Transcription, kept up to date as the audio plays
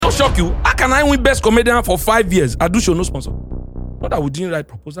not shock you. How can I win best comedian for 5 years? I do show no sponsor. Not that we didn't write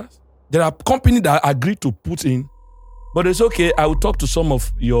proposals. There are companies that agreed to put in, but it's okay. I will talk to some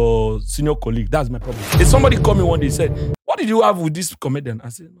of your senior colleagues. That's my problem. If somebody called me one day and said, "What did you have with this comedian?" I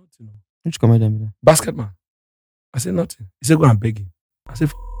said, "Nothing." Which comedian? Basketman. I said, "Nothing." He said, "Go and beg him." I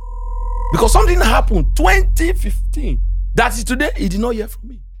said, because something happened 2015. That is today, he did not hear from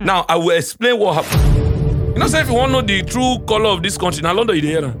me. Now, I will explain what happened. You know, say if you want to know the true color of this country, now London, you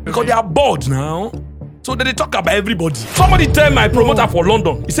hear them. Because they are bored now. So they talk about everybody. Somebody tell my promoter for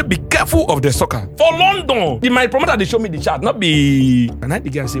London, he said, be careful of the soccer. For London, my promoter, they show me the chart, not be... And I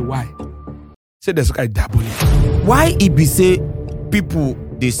began to say, why? Say the soccer is diabolic. Why it be say people,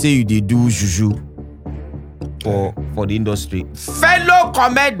 they say they do juju for the industry? Fellow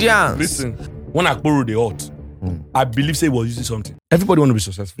comedians! Listen, when I borrow the hot, I believe say he was using something. Everybody want to be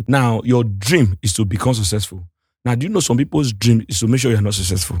successful. Now, your dream is to become successful. Now, do you know some people's dream is to make sure you're not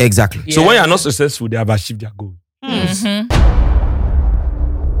successful? Exactly. Yeah. So when you're not successful, they have achieved their goal. Mm-hmm.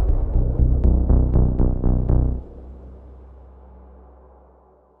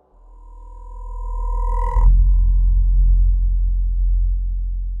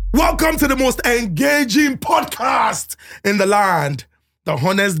 Welcome to the most engaging podcast in the land, the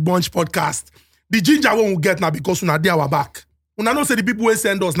Honest Bunch podcast. The ginger one will get now because una dey our back. Una know say the people who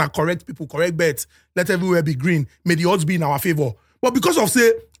send us now correct people, correct bets. Let everywhere be green. May the odds be in our favor. But because of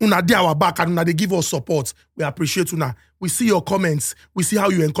say una dey our back and una they give us support, we appreciate una. We see your comments. We see how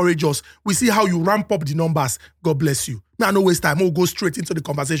you encourage us. We see how you ramp up the numbers. God bless you. Now no waste time. We'll go straight into the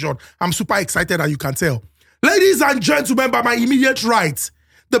conversation. I'm super excited, as you can tell. Ladies and gentlemen, by my immediate right,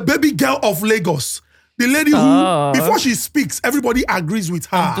 the baby girl of Lagos. The lady who, before she speaks, everybody agrees with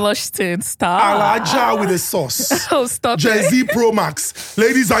her. Blushton, stop. Alaja with a sauce. Oh, stop Jay-Z Pro Max.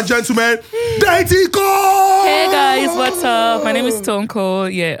 Ladies and gentlemen, Destalker! Hey guys, what's up? My name is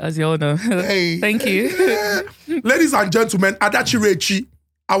Tonko. Yeah, as you all know. Hey. Thank you. Ladies and gentlemen, Adachirechi,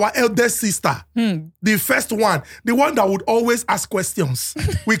 our eldest sister, the first one, the one that would always ask questions.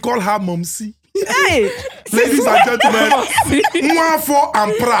 We call her Momsi. Hey, ladies and gentlemen, Mwafo,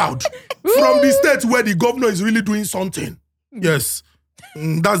 I'm proud. From the state where the governor is really doing something. Yes.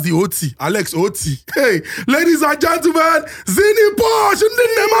 That's the OT, Alex OT. Hey, ladies and gentlemen, Zini Posh,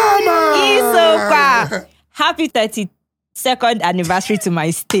 Mama. Isoka. Happy 32nd anniversary to my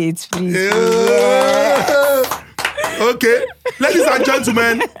state, please. Yeah. Okay. Ladies and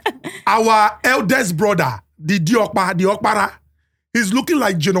gentlemen, our eldest brother, the Okpara, he's looking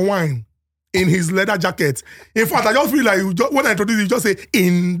like genuine in his leather jacket. In fact, I just feel like when I introduce you, just say,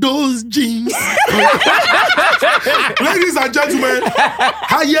 in those jeans. Ladies and gentlemen,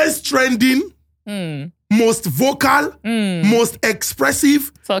 highest trending, most vocal, most expressive.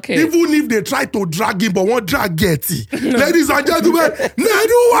 It's okay. Even if they try to drag him, but won't drag Getty. Ladies and gentlemen,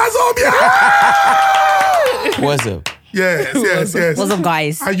 Nedu, what's up, yeah? What's up? Yes. What's up,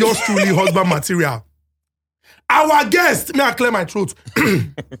 guys? And yours truly, husband material. Our guest, may I clear my throat?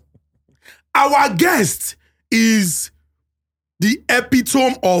 Our guest is the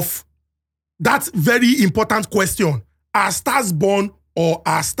epitome of that very important question. Are stars born or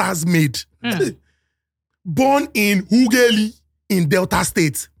are stars made? Born in Hugeli in Delta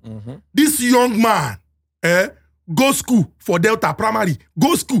State. This young man go school for Delta Primary,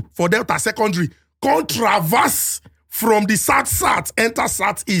 go school for Delta Secondary, come traverse from the South, enter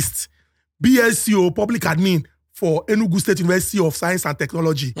Southeast, BSc or Public Admin, for Enugu State University of Science and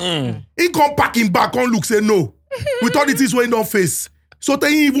Technology. He come packing back, come look, say no. We thought it is when don't face. So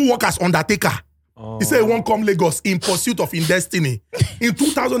he even work as undertaker. He said he won't come Lagos in pursuit of his destiny. In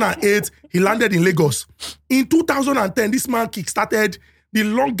 2008, he landed in Lagos. In 2010, this man kickstarted the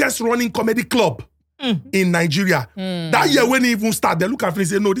longest running comedy club in Nigeria. That year when he even started, they look at him and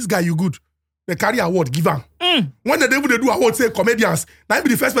say, no, this guy, you good. They carry award, give him. When they do award, say comedians, now be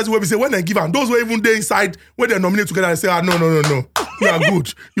the first person where we say when they give them. Those who even there inside, when they nominate together, they say, no. You are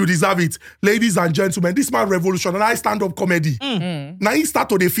good. You deserve it. Ladies and gentlemen, this man revolutionized stand-up comedy. Now he start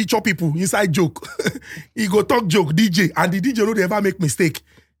to dey feature people inside joke. He go talk joke, DJ, and the DJ no dey ever make mistake.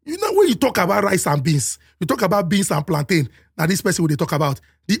 You know when you talk about rice and beans, you talk about beans and plantain. Now this person will they talk about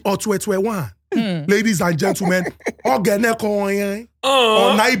the Otwetwe one. Ladies and gentlemen, Ogene Koyen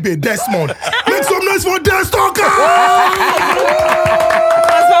or Naibe Desmond. Make some noise for Destalker!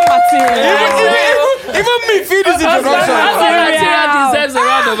 Husband material. Even me feel this introduction. Material deserves a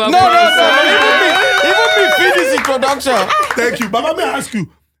round of applause. No. Even me feel this introduction. Thank you. Baba, may I ask you,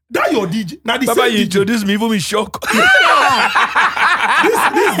 that your DJ? Now the Baba, same you DJ. introduced me, even me shock. this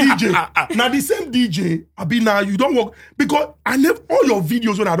DJ, now the same DJ, I be now you don't work because I never all your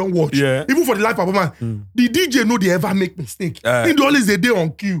videos when I don't watch, Yeah. even for the live performance, the DJ know they ever make mistake. He do always a day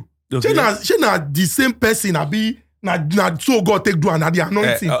on cue. Okay. She na the same person. I be na so God take do and the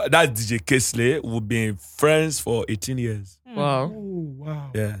anointing. That's DJ Kesley. We've been friends for 18 years. Wow. Oh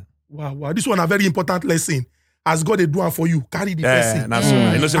wow, Yeah. wow. This one a very important lesson. As God they do one for you, carry the Yeah, person. that's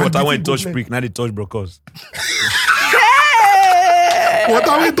right. You know, say And what I the went thing touch go prick, now they touch brokers. What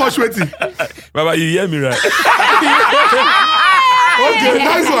are we touch waiting? Baba, you hear me right? Okay,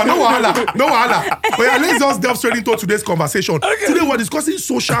 nice one. No wahala. But yeah, let's just delve straight into today's conversation. Today we're discussing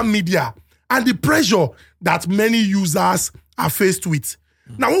social media and the pressure that many users are faced with.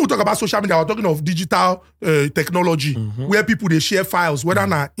 Now, when we talk about social media, we're talking of digital technology, where people they share files, whether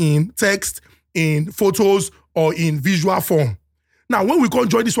not in text, in photos, or in visual form. Now, when we can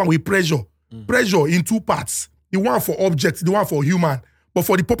join this one with pressure in two parts, the one for objects, the one for human. But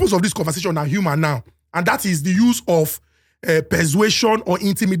for the purpose of this conversation, now human now, and that is the use of persuasion or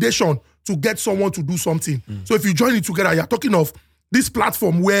intimidation to get someone to do something. So if you join it together, you're talking of this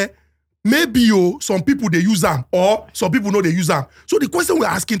platform where maybe some people they use them or some people know they use them. So the question we're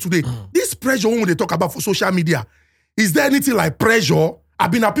asking today, this pressure when they talk about for social media, is there anything like pressure? I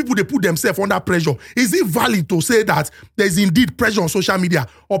mean, are people they put themselves under pressure? Is it valid to say that there's indeed pressure on social media,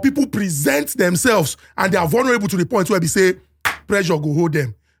 or people present themselves and they are vulnerable to the point where they say pressure go hold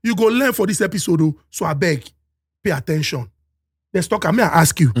them? You go learn for this episode, so I beg, pay attention. Let's talk. I may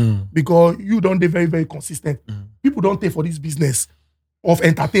ask you because you don't be very, very consistent. People don't take for this business of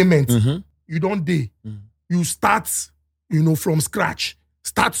entertainment. You don't day. You start, from scratch.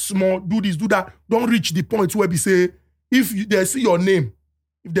 Start small. Do this, do that. Don't reach the point where we say if they see your name,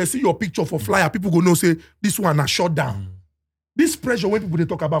 if they see your picture for flyer, people go know say this one are shut down. This pressure when people they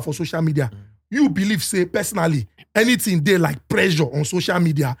talk about for social media, you believe say personally anything they like pressure on social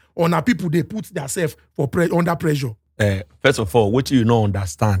media or now people they put themselves for under pressure. First of all, what you don't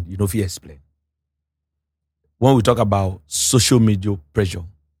understand, you know if you explain. When we talk about social media pressure,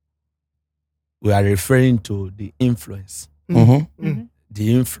 we are referring to the influence. The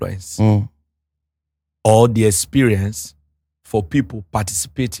influence or the experience for people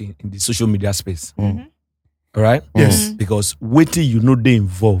participating in the social media space. All right? Yes. Because waiting you know they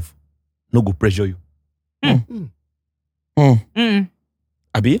involve, no go pressure you.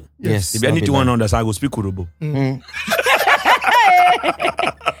 Abi? Yes. If anything you want to understand, I go speak Kurobo.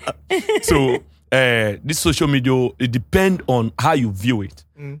 So, this social media, it depends on how you view it.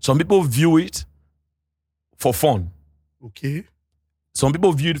 Some people view it for fun. Okay. Some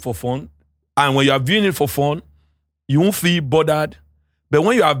people view it for fun. And when you are viewing it for fun, you won't feel bothered. But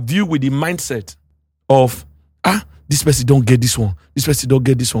when you are viewed with the mindset of, this person don't get this one. This person don't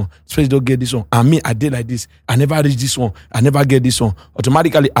get this one. This person don't get this one. And me, I did like this. I never reach this one. I never get this one.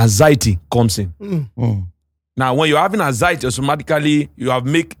 Automatically, anxiety comes in. Now, when you're having anxiety, automatically, you have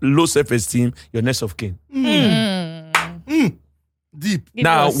make low self-esteem your next of kin. Deep.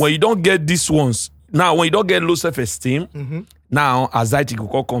 Now, when you don't get these ones, when you don't get low self-esteem, now anxiety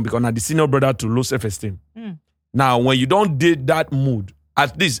will come because now the senior brother to low self-esteem. Now, when you don't date that mood,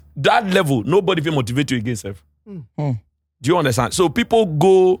 at least that level, nobody will motivate you against self. Do you understand? So people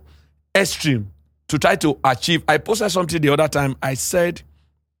go extreme to try to achieve. I posted something the other time. I said,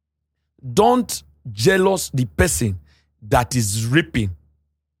 don't jealous the person that is reaping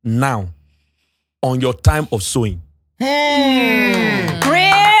now on your time of sowing.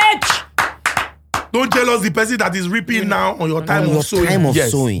 Don't jealous the person that is reaping now on your time of sowing. Time of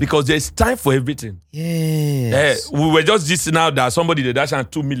Yes, sowing. because there's time for everything. Yes. We were just gisting out that somebody did dash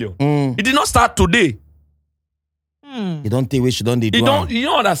and 2 million. It did not start today. You don't take which you don't do. You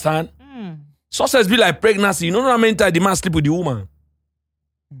don't understand? Success be like pregnancy. You know how many times the man sleep with the woman?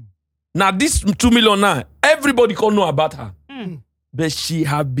 Now this 2 million now, everybody can know about her. But she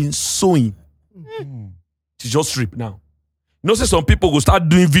have been sowing. She just reap now. You know, say some people go start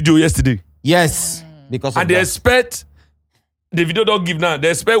doing video yesterday. Yes. Because of And they that. expect the video don't give now. They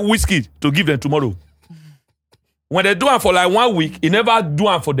expect whiskey to give them tomorrow. When they do it for like 1 week, it never do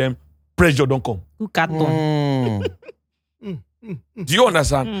it for them. Pressure don't come. Do you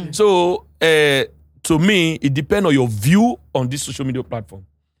understand? So, to me, it depends on your view on this social media platform.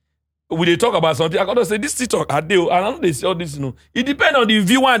 When they talk about something, I gotta say this TikTok, I know they see all this, It depends on the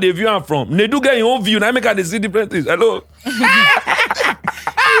viewer and the viewer from. They do get your own view. Now make they see different things. Hello.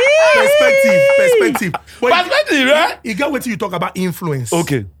 Perspective. But Perspective, right? you get what you talk about influence.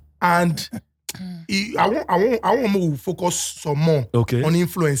 Okay. And I want to focus some more on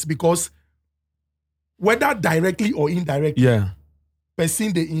influence because whether directly or indirectly,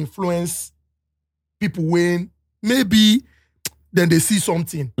 person they influence people when maybe then they see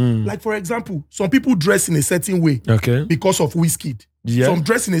something. Like for example, some people dress in a certain way Okay. because of Wizkid. Yeah. Some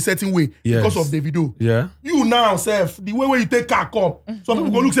dress in a certain way because Yes. of Davido. Yeah. You now, self, the way you take car come, some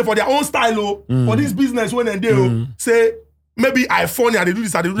people go look say for their own style, for this business when they say maybe I funny and they do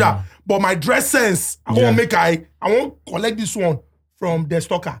this and they do that, but my dress sense, I want collect this one from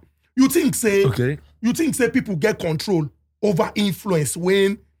Destalker. You think say people get control over influence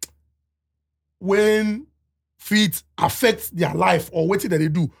when feet affect their life or what that they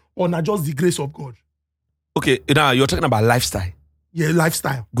do, or not just the grace of God? Okay, now you're talking about lifestyle. Yeah,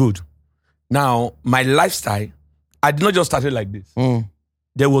 lifestyle. Good. Now, my lifestyle, I did not just start it like this.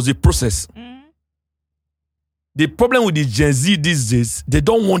 There was a process. The problem with the Gen Z these days, they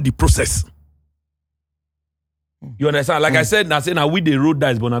don't want the process. You understand? Like I said, now we the road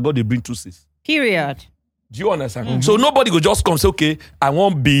dice, but now God they bring 2 6. Period. Do you understand? So nobody will just come say, okay, I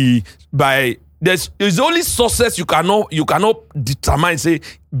won't be by there's only success you cannot determine, say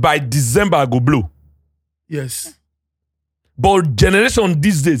by December I go blow. Yes. But generation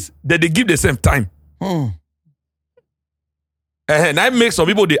these days, they give the same time. And I make some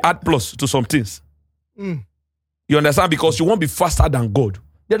people they add plus to some things. You understand? Because you won't be faster than God.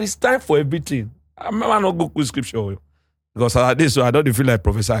 There is time for everything. I'm not go with scripture because I this, so I don't feel like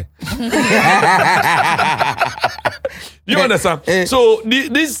prophesy. You understand? So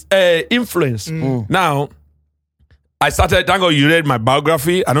this influence. Now, I started. Thank God you read my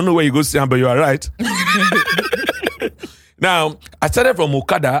biography. I don't know where you go see, but you are right. Now, I started from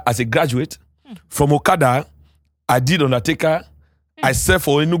Okada as a graduate. From Okada, I did Undertaker. I served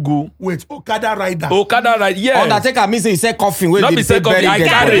for Enugu. Wait, Okada rider. Okada ride, yeah. Undertaker means he said coffin. Not be say coffin. I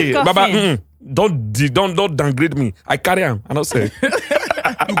carry. coffin. Baba, don't downgrade me. I carry him. I don't say.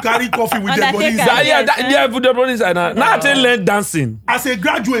 You carry coffee with dead body Undertaker. inside. Yeah, put the body inside now. Now I take learn dancing As a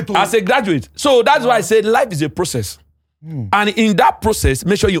graduate, as a graduate. So that's why I said life is a process. And in that process,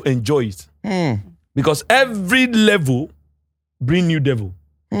 make sure you enjoy it. Because every level bring new devil.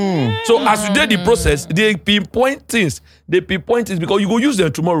 So as you do the process, they pinpoint things because you go use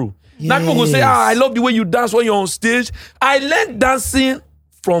them tomorrow. Now people go say, I love the way you dance when you're on stage. I learned dancing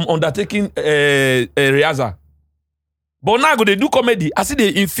from undertaking rehearsal. But now they do comedy. I see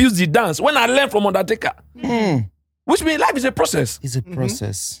they infuse the dance when I learn from Undertaker. Which means life is a process. It's a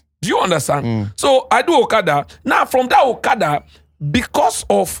process. Do you understand? So I do Okada. Now from that Okada, because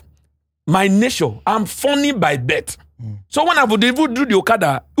of my nature, I'm funny by birth. So when I would even do the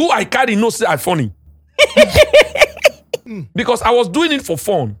Okada, who I carry no say I funny. Because I was doing it for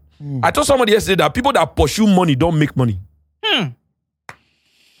fun. I told somebody yesterday that people that pursue money don't make money.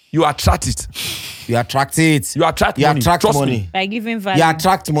 You attract it. You attract it. You attract You money. attract Trust money. me. By giving value. You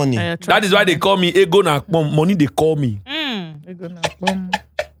attract money. That is why they call me ego na money. They call me.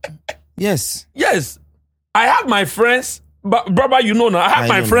 Yes. Yes, I have my friends, but brother, you know now. I have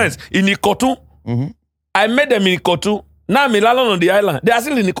my friends in Ikotu. I met them in Ikotu. Now I'm in Lalon on the island. They are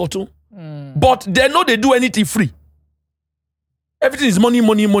still in Ikotu, but they know they do anything free. Everything is money,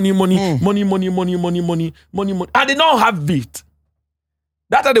 money, money, money, money, money, money, money, money, money, money, and they don't have it.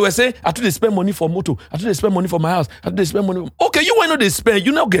 That time they were saying, I told they spend money for motor. I told they spend money for my house. I told they spend money. Okay, you know they spend,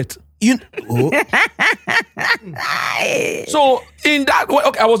 you now get. So in that way,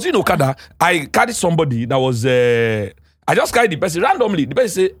 okay, I was doing Okada. I carried somebody that was I just carried the person randomly. The person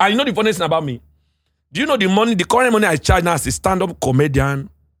say, and you know the funniest thing about me? Do you know the current money I charge now as a stand-up comedian?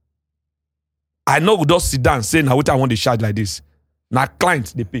 I know we just sit down and say, now what I want to charge like this. Now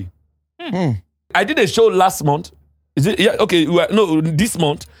clients they pay. I did a show last month. Is it okay? This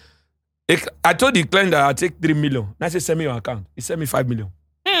month. I told the client that I take 3 million. Now I said, send me your account. He sent me 5 million.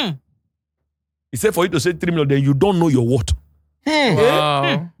 He said for you to say 3 million, then you don't know your worth.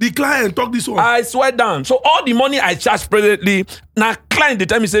 The client talk this one. I swear down. So all the money I charge presently, now client the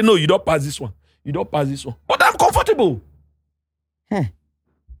time he say, no, you don't pass this one. You don't pass this one. But I'm comfortable.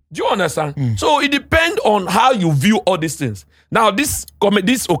 Do you understand? So it depends on how you view all these things. Now this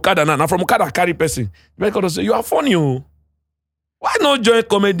Okada now from Okada carry person. You say, you are funny. Oh. Why not join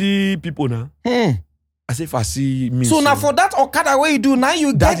comedy people now? As if I see me. So now for that Okada what you do, now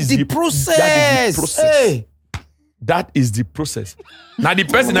you That get is the the- process. that is the process. Hey. That is the process. Now the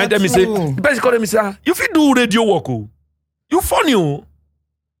person I tell me that's say, true. the person call me say, you fit do radio work. Oh. You funny. Oh.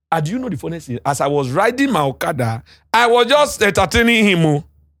 And do you know the funny thing? As I was riding my Okada, I was just entertaining him. Oh.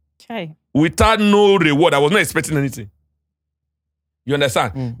 Chai. Without no reward. I was not expecting anything. You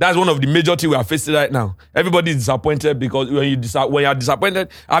understand? That's one of the major things we are facing right now. Everybody is disappointed because when you are disappointed,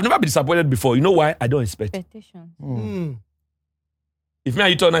 I've never been disappointed before. You know why? I don't expect. Expectations. If me and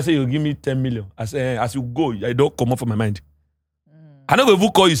you turn and say you give me 10 million, I say as you go, I don't come up from my mind. I don't go even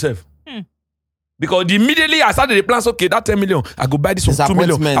call yourself. Because immediately I started the plans, okay, that 10 million, I go buy this one 2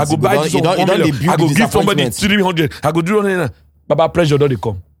 million. I go buy this one 1 million. I go give somebody 300. I go do 100. Baba, pressure don't they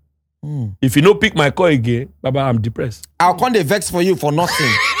come. If you no pick my call again, Baba, I'm depressed. I'll come the vex for you for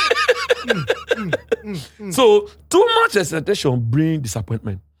nothing. So too much expectation bring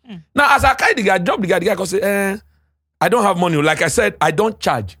disappointment. Now, as I carry the guy, drop the guy can say, I don't have money. Like I said, I don't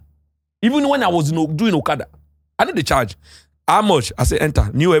charge. Even when I was doing Okada, I know the charge. How much? I say,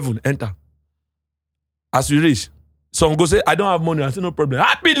 enter. New Heaven, enter. As we reach, some go say, I don't have money. I say, no problem.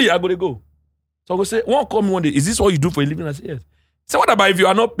 Happily, I go. So I go say, one call me one day, is this what you do for a living? I say, yes. Say, what about if you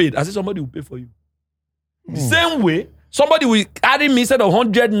are not paid? I say, somebody will pay for you. The same way, somebody will carry me instead of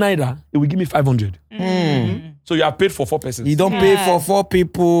 100 naira, it will give me 500. So you are paid for 4 persons. You don't pay for 4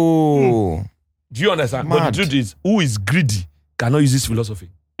 people. Do you understand? But the truth is, who is greedy cannot use this philosophy.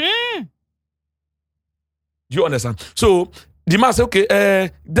 Do you understand? So the man said,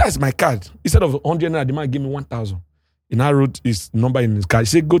 okay, that's my card. Instead of 100 naira, the man gave me 1,000. He now wrote his number in his card. He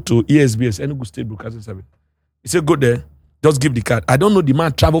said, go to ESBS, Enugu State Broadcasting Service. He said, go there, just give the card. I don't know, the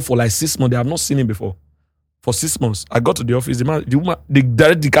man traveled for like 6 months. They have not seen him before. For 6 months. I got to the office. The woman, they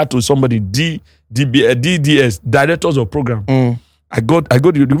direct the card to somebody, DDS, directors of program. I got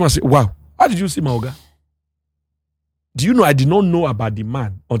the woman said, wow, how did you see my Oga? Do you know I did not know about the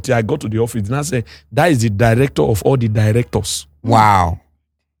man until I got to the office. And I said, that is the director of all the directors. Wow.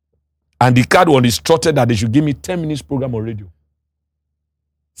 And the card was instructed that they should give me 10 minutes program on radio.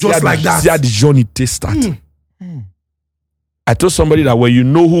 Just like that. See how the journey takes start. I told somebody that when you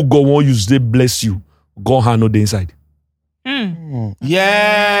know who God wants you to say bless you, God has no the inside.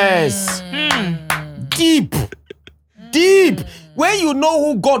 Yes. Deep. When you know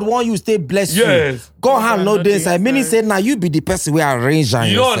who God wants you to stay blessed, Yes. God have no day inside. Meaning say now you be the person we arrange and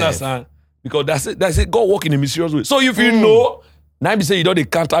You don't understand? Because that's it. God work in a mysterious way. So if you know, now be say you don't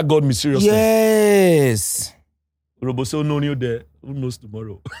encounter God mysteriously. Yes. Robo say no new there. Who knows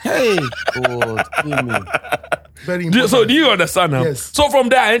tomorrow? Hey, God, give me. Very important. So do you understand now? Yes. So from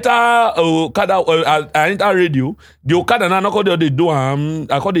there I enter Okada. I enter radio. The Okada now I call the do I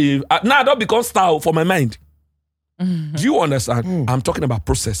call the now I don't become style for my mind. Do you understand? I'm talking about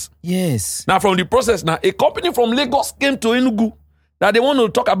process. Yes. Now from the process now, a company from Lagos came to Enugu that they want to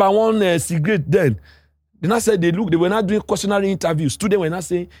talk about one cigarette. Then I said they were not doing questionnaire interviews. Students were not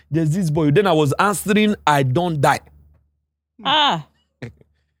saying there's this boy. Then I was answering I don't die. Our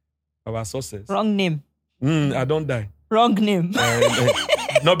sources. Wrong name. I don't die. Wrong name.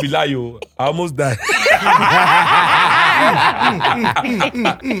 Not be lie, yo. I almost died. I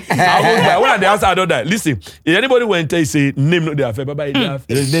almost died. When they answer, I don't die. Listen, if anybody went to say name not the affair, Baba,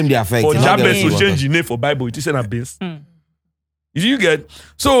 Name the affect. for Jabez to change the name for Bible, it is an abyss. You get?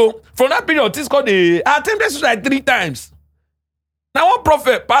 So from that period, this called I attempted suicide 3 times. Now one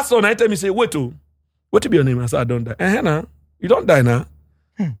prophet, pastor, and I tell me say, wait to be your name? I said, I don't die. Nah. You don't die now.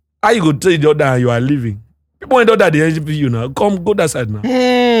 How you go tell you don't die and you are living? People when don't die, they envy you now. Come, go that side now.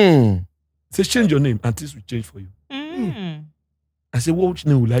 Say, change your name and things will change for you. I said, which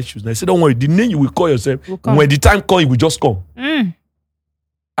name will I choose? And I said, don't worry, the name you will call yourself, when the time comes, it will just come. And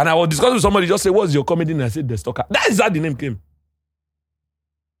I was discussing with somebody, just say, what's your comedy name? I said, Destalker. That is how the name came.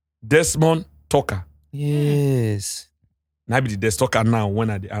 Desmond Talker. Yes. Now be the Destalker now, when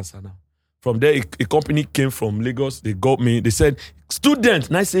are the answer now? From there, a company came from Lagos. They got me. They said, student.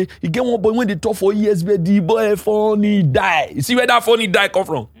 And I say, you get one boy when they talk for years, but the boy funny die. You see where that funny die come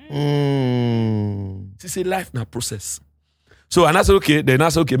from? She say, life na process. So, and I said, okay. Then I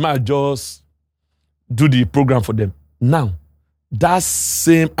said, okay, man, just do the program for them. Now, that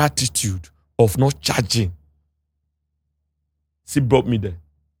same attitude of not charging, she brought me there.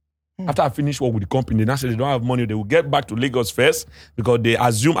 After I finished work with the company, they said they don't have money. They will get back to Lagos first because they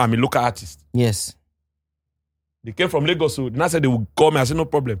assume I'm a local artist. Yes. They came from Lagos, so they said they would call me. I said, no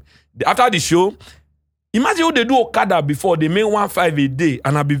problem. After the show, imagine how they do Okada before. They make 1.5 a day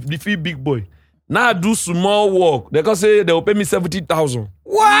and I be feel big boy. Now I do small work. They can say they will pay me 70,000.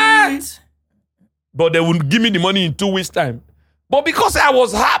 What? But they will give me the money in 2 weeks' time. But because I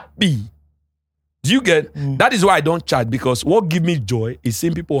was happy, do you get? That is why I don't charge, because what gives me joy is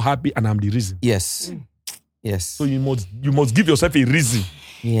seeing people happy and I'm the reason. Yes. Yes. So you must give yourself a reason.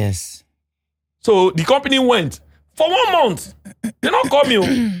 Yes. So the company went for 1 month. They not call me.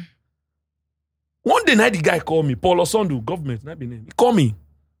 One day night the guy called me, Paul Osondu, government, not be name. He called me.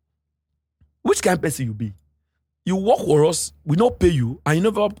 Which kind of person you be? You work for us, we not pay you, and you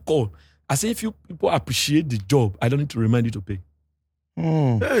never call. I say if you people appreciate the job, I don't need to remind you to pay.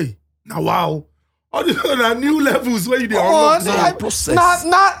 Hey, now wow. All these are new levels where you dey Oh, unlock see, now. process.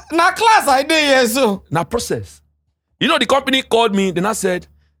 na class I did here, so. Now process. You know the company called me, then I said,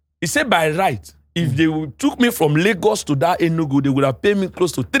 he said by right, If they took me from Lagos to that Enugu, they would have paid me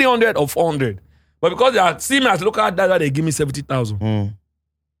close to 300 or 400. But because they are seeing me as local data, they give me 70,000.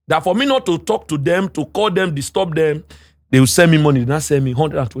 That for me not to talk to them, to call them, disturb them, they will send me money. They not send me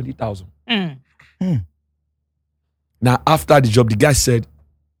 120,000. Now, after the job, the guy said,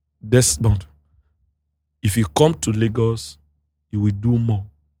 Desmond, if you come to Lagos, you will do more.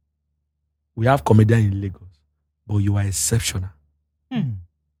 We have comedians in Lagos, but you are exceptional.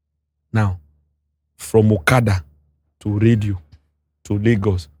 Now, from Okada to radio to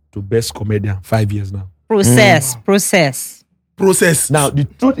Lagos to best comedian, 5 years now. Process. Now, the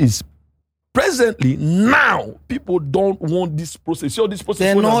truth is, presently, now, people don't want this process. See all this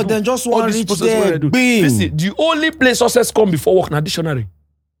process. They just want to reach there. Listen, the only place success come before work, na dictionary.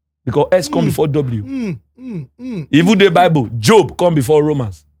 Because S come before W. Even the Bible, Job come before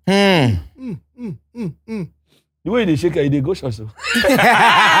Romans. The way they shake it, they go short. You don't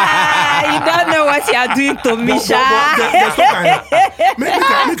know what you are doing to me,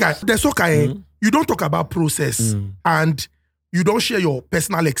 Destalker, you don't talk about process and you don't share your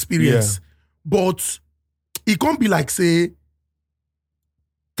personal experience. But it can't be like, say,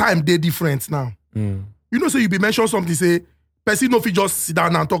 time they different now. You know, so you be mention something, say, person no fit just sit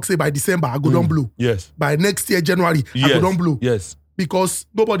down and talk, say, by December, I go down blow. Yes. By next year, January, I go down blow. Yes. Because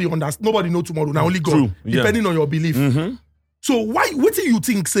nobody understands, nobody know tomorrow. Now only God, True. depending on your belief. So what do you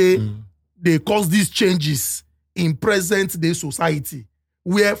think, say, they cause these changes in present day society?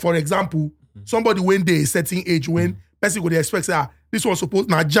 Where, for example, somebody when they a certain age, when person go they expect, say, this one supposed,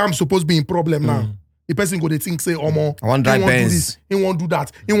 now jam supposed to be in problem now. The person go they think, say, oh man, I want drive Benz. He won't do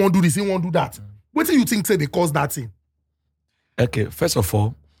that. He won't do this. He won't do that. What do you think, say, they cause that thing? Okay, first of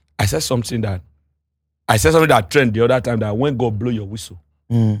all, I said something that trend the other time, that when God blow your whistle,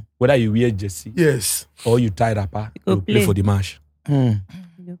 whether you wear jersey, yes, or you tie rapper, you play for the march. You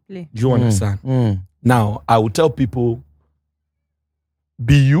play. Do you understand? Now, I will tell people,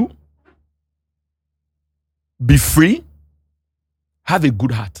 be you, be free, have a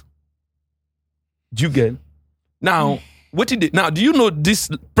good heart. Do you get? Now, now, do you know this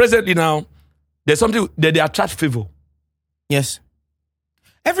presently now? There's something that they attract favor. Yes.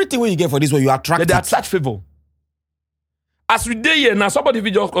 Everything when you get for this one, you attract That they attract favor. As we day here now, somebody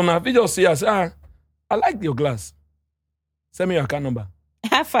will just come now, if just say, I like your glass. Send me your account number.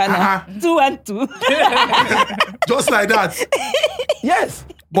 Have fun. 212. Just like that. Yes.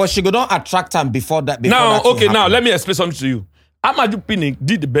 But she go don't attract him before that. Now, okay, now let me explain something to you. Amaju Pinnick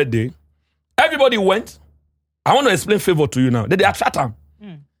did the birthday. Everybody went. I want to explain favor to you now. They attract him.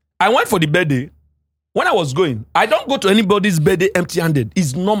 I went for the birthday. When I was going, I don't go to anybody's birthday empty-handed.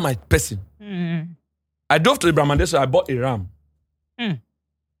 It's not my person. I drove to Ibrahim Mandeso. I bought a ram.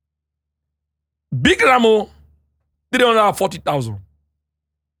 Big Ramo, 340,000.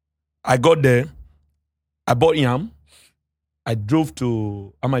 I got there. I bought yam. I drove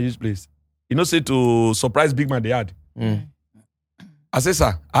to Amaji's place. You know, say to surprise big man they had. I said,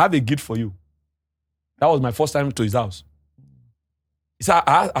 sir, I have a gift for you. That was my first time to his house. He said,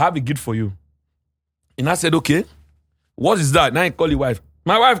 I have a gift for you. And I said, okay, what is that? Now he call your wife.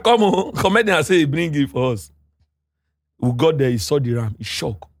 My wife come home, come in and say, bring it for us. We got there, he saw the ram, he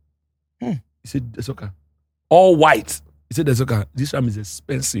shocked. He said, Destalker, all white. He said, Destalker, this ram is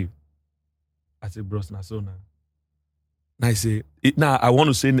expensive. I said, bros, now so now. Now I say, now I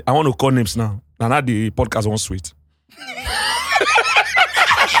want to call names now. Now the podcast won't sweet.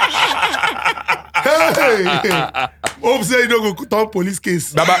 Hey! Hope say you don't go talk police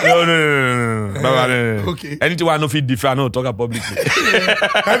case. Baba, no. Baba, no. Okay. Anything I know fit different, I know talk publicly.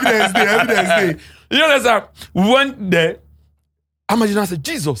 Evidence day. You know that, we went there. Imagine I said,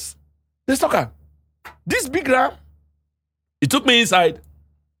 Jesus, Destalker, this big ram. He took me inside.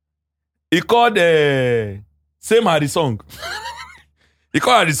 He called same Harry song. He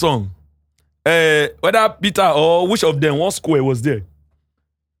called Harry song. Whether Peter or which of them, one square was there.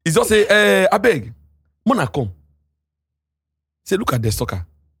 He just say, I beg, Mona come. Say, look at Destalker.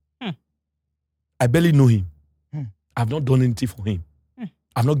 I barely know him. I've not done anything for him.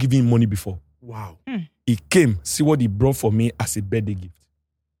 I've not given him money before. Wow. He came, see what he brought for me as a birthday gift.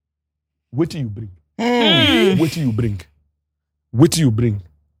 What do you bring? What do you bring? What do you bring?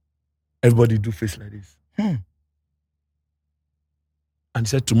 Everybody do face like this. And he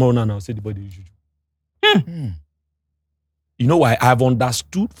said, tomorrow now, I'll say the body is juju. You know why? I've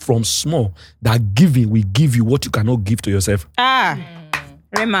understood from small that giving will give you what you cannot give to yourself.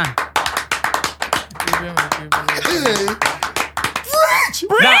 Rema.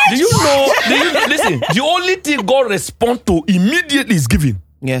 Now, do you know, listen, the only thing God responds to immediately is giving.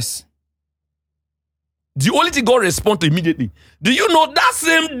 Yes. The only thing God responds to immediately. Do you know that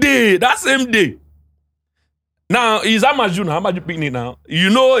same day, Now, it's Amaju picnic now. You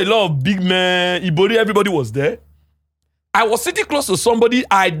know, a lot of big men, Ibori, everybody was there. I was sitting close to somebody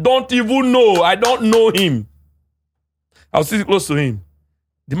I don't even know. I don't know him. I was sitting close to him.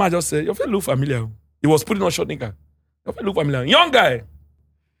 The man just said, your face look familiar. He was putting on short nigga. Your face look familiar. Young guy.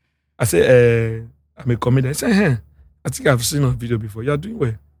 I said, I'm a comedian. I said, hey, I think I've seen a video before. You're doing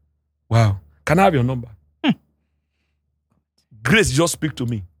well. Wow. Can I have your number? Grace just speak to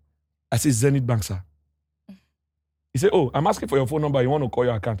me. I said, Zenith Bank, sir. He said, oh, I'm asking for your phone number. You want to call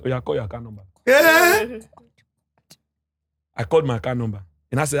your account? Oh, yeah, call your account number. Yeah. I called my account number.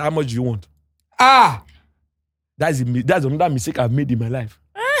 And I said, how much do you want? That's another mistake I've made in my life.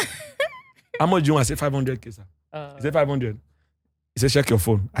 How much do you want? I said, 500K, sir. He said, 500. He said, check your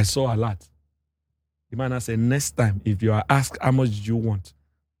phone. I saw a lot. The man said, next time, if you are asked how much do you want,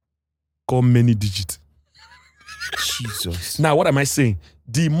 call many digits. Jesus. Now, what am I saying?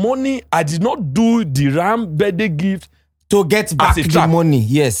 The money, I did not do the Ram birthday gift To get back a the trap. money,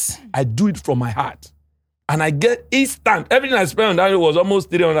 yes. I do it from my heart. And I get instant. Everything I spent on that was almost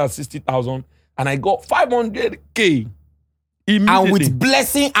 360,000. And I got 500K immediately. And with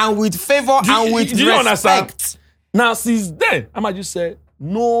blessing and with favor and with do you understand? respect. Now, since then, Amaju said,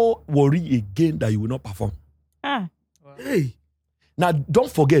 no worry again that you will not perform. Hey. Now, don't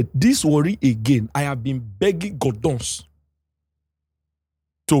forget, this worry again, I have been begging Godons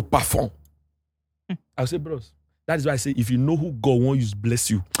to perform. I'll say, bros, that is why I say, if you know who God wants to bless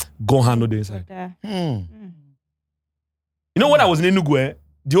you, go handle the inside. You know when I was in Enugu,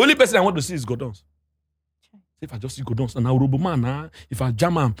 the only person I want to see is Godons. If I just see Godons, and now Roboman, if I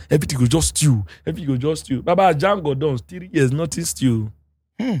jam him, everything will just stew. Everything will just stew. Baba, I jam Godons, 3 years, nothing stew.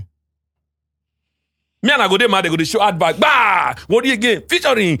 Me and I go there, man, they go to show advert. Bah! What do you again?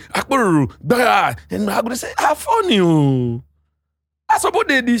 Featuring Akburu. Bah! And I go to say, how funny you. I suppose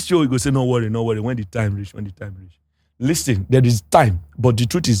they this show, you go say, no worry. When the time reach. Listen, there is time. But the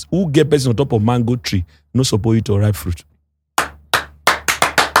truth is, who get person on top of mango tree, no suppose eat or ripe fruit.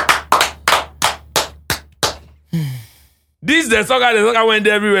 This the soccer went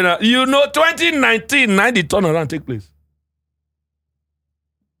everywhere now. You know, 2019, now the turnaround take place.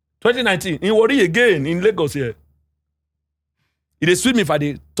 2019, in Wari again, in Lagos here. It is sweet me if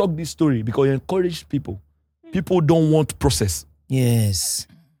I talk this story because you encourage people. People don't want process. Yes.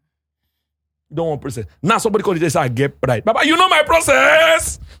 Don't want process. Now somebody called it and say, I get pride. Baba, you know my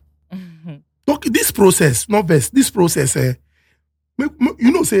process. Look, this process, not best, this process,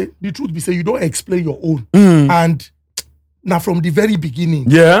 you know, say, the truth be say, you don't explain your own. And now from the very beginning,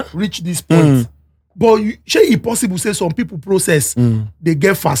 reach this point. But it's possible say some people process, they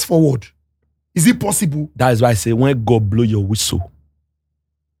get fast forward. Is it possible? That is why I say, when God blow your whistle,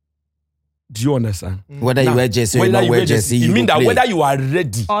 do you understand? Whether you wear jersey or not wear jersey, it you mean that play. whether you are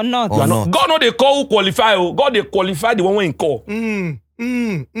ready Or not. you are not. God no they call who qualify. God they qualify the one when call. No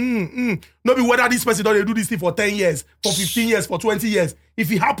be whether this person don't do this thing for 10 years, for 15 years, for 20 years.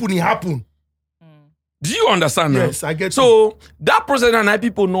 If it happen, it happen. Do you understand now? Yes, I get So that process and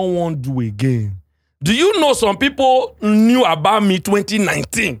people no want do again. Do you know some people knew about me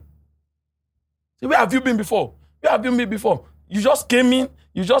 2019? So where have you been before? Where have you been before? You just came in,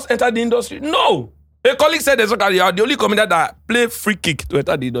 you just entered the industry. No. A colleague said, you are the only comedian that play free kick to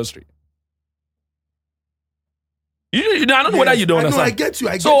enter the industry. I don't know whether you don't understand. I get you.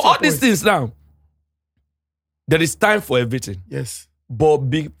 I get so your all point. these things now, there is time for everything. Yes. But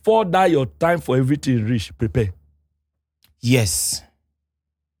before that, your time for everything reach, prepare. Yes.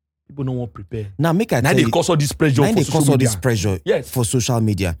 People don't want to prepare. Now make I Now tell they you. cause all this pressure Now for they social cause all media. this pressure Yes. for social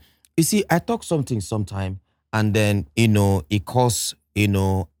media. You see, I talk something sometime, and then it cause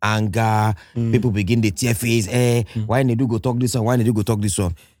anger. People begin to tear face. Why they do go talk this one? Why they do go talk this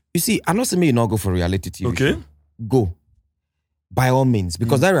one? You see, I'm not saying you not go for reality TV. Okay. Show. Go. By all means,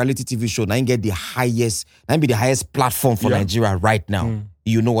 because that reality TV show now get the highest platform for Nigeria right now.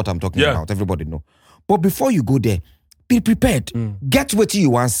 You know what I'm talking about. Everybody know. But before you go there, be prepared. Get what you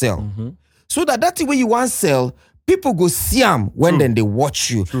want to sell. So that thing where you want to sell, people go see them when then they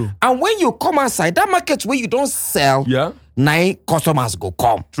watch you. True. And when you come outside, that market where you don't sell, now customers go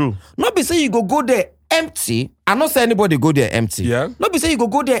come. True. Not be say you go there empty. I not say anybody go there empty. Not be say you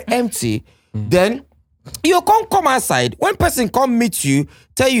go there empty. Then you come outside. When person come meet you,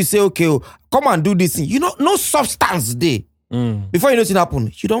 tell you say okay, come and do this thing. You know, no substance there. Before you know it happen,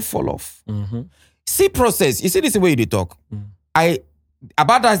 you don't fall off. See process. You see this way they talk.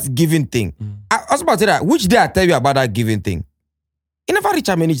 About that giving thing. I was about to say that. Which day I tell you about that giving thing? You never reach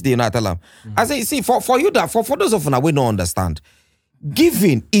how many day you I tell them. I say, see, for you that for those of you that we don't understand,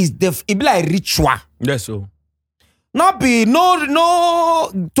 giving is it be like ritual. Yes, so. Not be no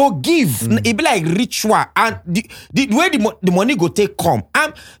to give. It be like ritual, and the way the money go take come.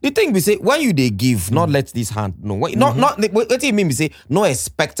 The thing we say when you they give, not let this hand no. Not what you mean? We say no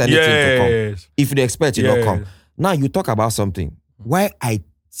expect anything to come. If you expect it not come. Now you talk about something. Why I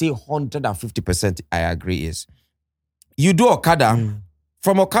say 150% I agree is you do Okada.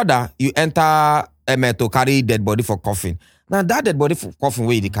 From Okada you enter to carry dead body for coffin. Now that dead body for coffin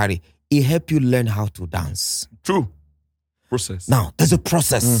where you carry, it help you learn how to dance. True. Process. Now, there's a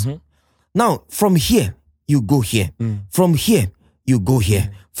process. Now, from here, you go here. From here, you go here.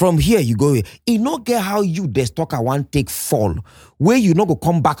 From here, you go here. You not get how you, Destalker, one take fall, where you not go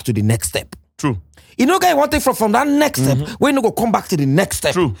come back to the next step. True. You know, guy want take from that next step, where you not go come back to the next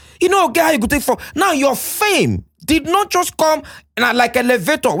step. True. You know, guy you go take from. Now, your fame did not just come like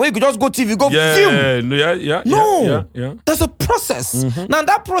elevator, where you could just go TV, go film. Yeah. There's a process. Now,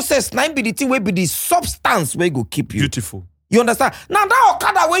 that process, now be the thing where be the substance where you go keep you. Beautiful. You understand? Now that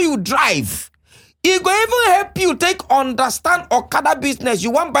Okada where you drive, it go even help you take understand Okada business.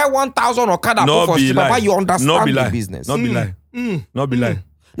 You want buy 1,000 Okada for Shibaba, you understand the business. Not be lie. Not be lie.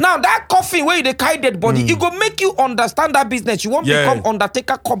 Now that coffee where you carry dead body, it go make you understand that business. You won't become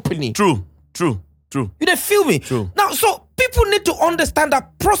Undertaker company. True. You dey feel me? True. Now, so people need to understand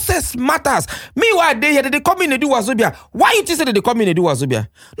that process matters. Meanwhile, they come in and do Wazobia. Why you think say they come in and do Wazobia?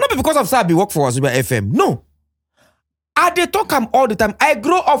 Not because of say I work for Wazobia FM. No. They talk all the time. I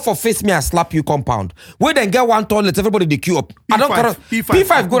grow up for Face Me and Slap You compound. Where then get one toilet, everybody they queue up. I don't care.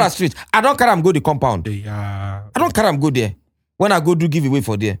 P5 go to street. I don't care. I'm go the compound. Yeah. I don't care. I'm go there. When I go do giveaway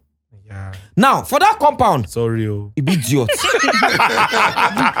for there. Yeah. Now for that compound. Sorry. It be idiot. For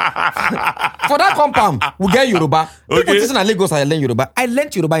that compound, we get Yoruba. People listen in Lagos. I learn Yoruba. I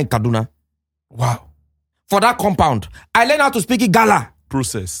learned Yoruba in Kaduna. Wow. For that compound, I learned how to speak Igala.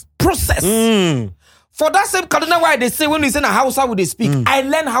 Process. For that same Kaduna where they say when we say in Hausa would they speak, I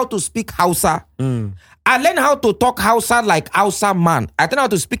learned how to speak Hausa. I learned how to talk Hausa like Hausa man. I learned how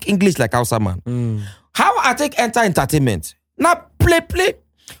to speak English like Hausa man. How I take enter entertainment? Now play.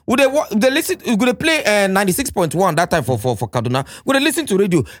 Would they listen? Would they play 96.1 that time for Kaduna? Would they listen to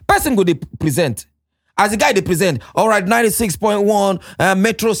radio? Person go they present. As the guy they present, all right, 96.1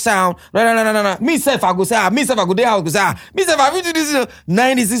 Metro Sound. No. Me self I go say, me self I go there. I go say, me self I do this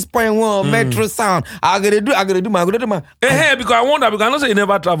 96.1 Metro Sound. I gotta do my. Because I wonder because I know say you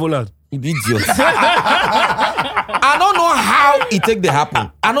never travel out. Idiot. I don't know how it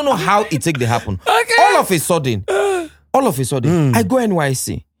take the happen. Okay. All of a sudden, I go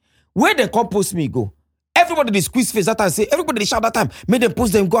NYC. Where they come post me go. Everybody they squeeze face that time say, everybody they shout that time. Make them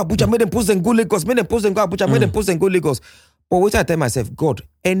post them go Abuja, make them post them go Lagos, make them post them go Abuja, make them post them go Lagos. But wait, I tell myself, God,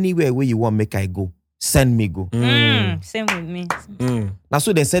 anywhere where you want make I go, send me go. Same with me. Now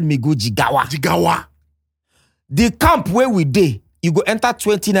so they send me go Jigawa. The camp where we day, you go enter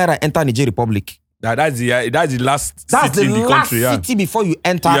 20 naira, enter Niger Republic. That's the last city in the country. That's the last city before you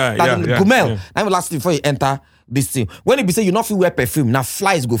enter. Gumel. That's the last city before you enter this thing. When it be say you not feel wear perfume, now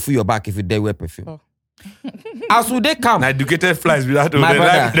flies go through your back if you dare wear perfume. Oh. As we they come, educated flies without my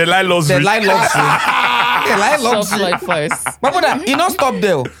brother, they lie luxury. They lie luxury. Soft like flies. My brother, you not stop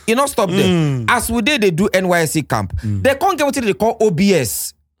there. As we they do NYSC camp, they can't get what they call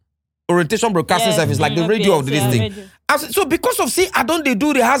OBS, orientation broadcasting service, like the radio of this thing. So because of I don't they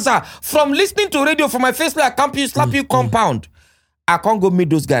do rehearsal from listening to radio from my face like camp you slap you compound. I can't go meet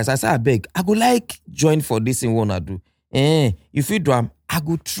those guys. I say I beg. I go like join for this in one I do. You feel drum, I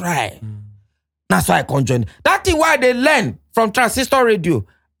go try. That's why I can't join. That thing why they learn from transistor radio,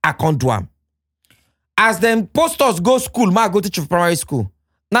 I can't do them. As them posters go school, I go teach for primary school.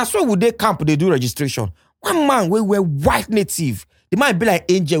 Now so would they camp, they do registration. One man we wear white native. The man be like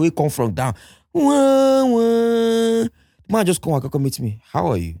angel we come from down. The man just come meet me. How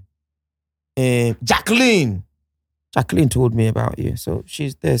are you? Jacqueline told me about you. So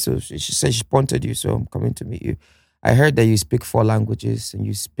she's there. So she said she pointed you. So I'm coming to meet you. I heard that you speak 4 languages and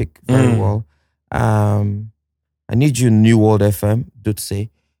you speak very well. I need you New World FM, do say.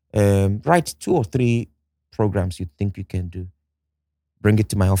 Write 2 or 3 programs you think you can do. Bring it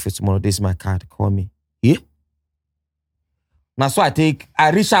to my office tomorrow. This is my card. Call me. Yeah? Now so I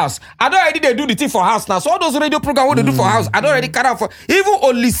reach house. I don't already they do the thing for house now. So all those radio programs what they do for house, I don't already carry out for. Even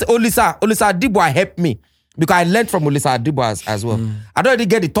Olisa Adibo help me. Because I learned from Olisa Adibo as well. I don't already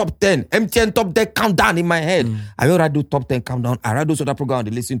get the top 10. MTN top 10 countdown in my head. I already do top 10 countdown. I read those other programs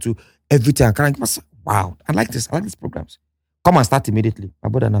they listen to everything. I can't myself, wow, I like these programs. Come and start immediately. My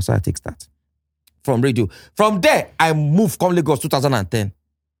brother now so I take start. From radio. From there, I moved come Lagos 2010.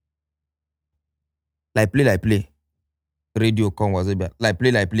 Like play. Radio come was like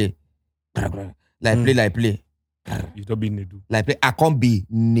play. Like play. You don't be Nedu. Like I can't be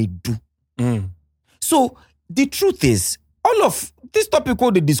Nedu. So the truth is, all of this topic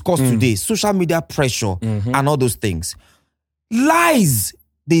what they discuss today, social media pressure and all those things, lies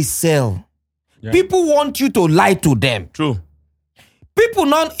they sell. Yeah. People want you to lie to them. True. People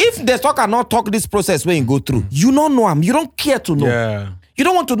not if Destalker not talk this process when you go through, you don't know them. You don't care to know. Yeah. You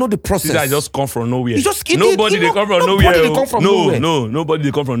don't want to know the process. These guys just come from nowhere. Nobody they come from nowhere. No, nobody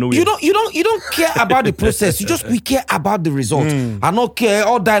they come from nowhere. You don't care about the process. We care about the result. I don't care.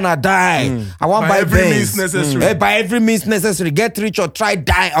 All die and die. I want by every means necessary. By every means necessary. Get rich or try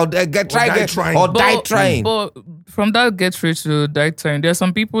die or die trying. But from that get rich to die trying, there are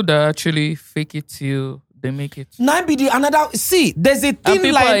some people that actually fake it till they make it. Now be another. See, there's a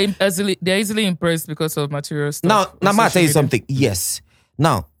thin line. They're easily impressed because of material stuff. Now, I'll tell you something. Yes.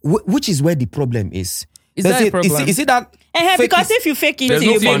 Now, which is where the problem is. Is that a problem? Is it that? Because if you fake it, there's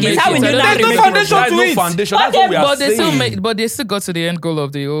you no make it. How will you There's no foundation to it. Foundation. That's what we are saying. But they still got to the end goal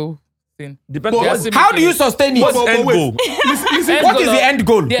of the whole thing. How do you sustain it? What's end goal? Listen, what is the end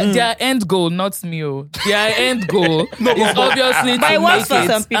goal? Their end goal, not me. Their end goal is obviously to make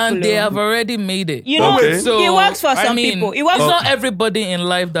it, and they have already made it. You know, it works for some people. It's not everybody in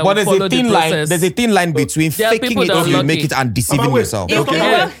life that will follow the process. There's a thin line between faking it till you make it and deceiving yourself.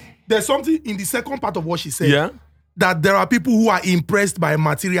 Okay. There's something in the second part of what she said. Yeah. That there are people who are impressed by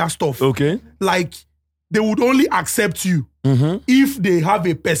material stuff. Okay. Like they would only accept you if they have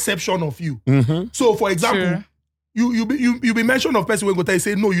a perception of you. So, for example, you be mentioned of person when go tell you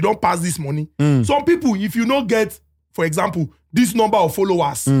say no, you don't pass this money. Some people, if you don't get, for example, this number of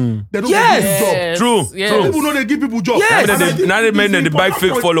followers, they don't give you job. True. Yes. Some people know they give people job. Yes. Now they made them buy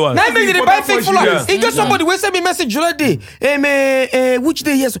fake followers. Now maybe they buy fake followers. Yeah. It get somebody will send me message the other day. Which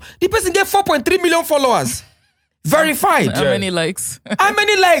day? Yes, the person get 4.3 million followers. Verified. How many likes? How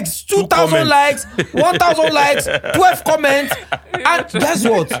many likes? 2,000 likes, 1,000 likes, 12 comments. And guess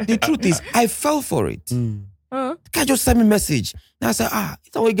what? The truth is, I fell for it. The guy just sent me a message. And I said,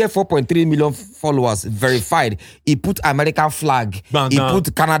 it's how we get 4.3 million followers verified. He put American flag. He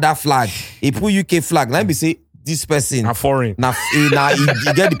put Canada flag. He put UK flag. Let me say, this person. A foreign. Now, you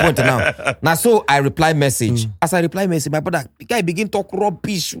get the point now. Now, so I reply message. As I reply message, my brother, the guy begin talk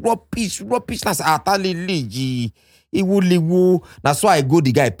rubbish. Now, I now, so I go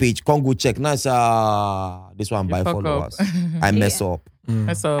the guy page, can't go check. Now, I this one buy followers. I mess up.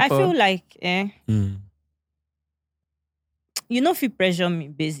 I feel like, you know, if you pressure me,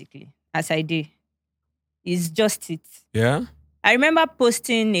 basically, as I did, it's just it. Yeah. I remember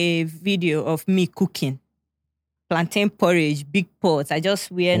posting a video of me cooking plantain porridge, big pots. I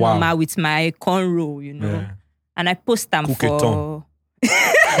just wear normal with my cornrow, you know. Yeah. And I post them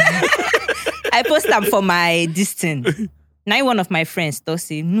I post them for my distance. Now one of my friends does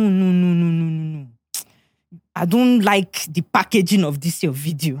say, no. I don't like the packaging of this your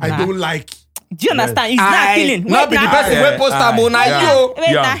video. I don't like. Do you understand? It's not appealing. Not be the person who post them.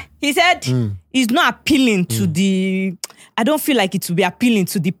 He said it's not appealing to the. I don't feel like it will be appealing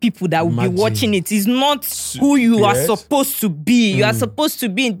to the people that will be watching it. It's not who you are supposed to be. You are supposed to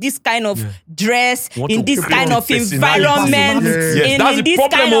be in this kind of dress, in this kind of environment, in this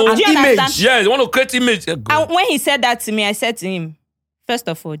kind of image. Yeah, you want to create image. And when he said that to me, I said to him, first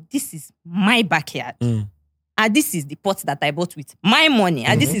of all, this is my backyard. And this is the pot that I bought with my money.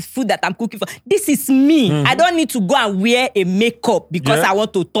 And this is food that I'm cooking for. This is me. I don't need to go and wear a makeup because I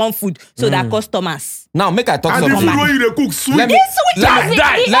want to turn food so that customers. Now, make I talk something. And if you know you dey cook sweet. Let me use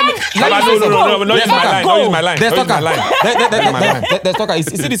my line. Let's talk. You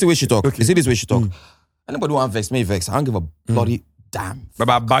see this way she talk. You see this way she talk. Anybody want vex, me vex. I don't give a bloody damn.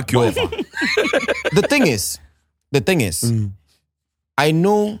 Back you over. The thing is, I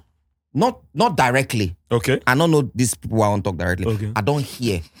know, not directly. Okay. I don't know these people who won't talk directly. Okay. I don't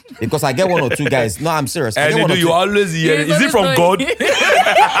hear. Because I get one or two guys. No, I'm serious. I get one or two. You always hear. Is it from God? You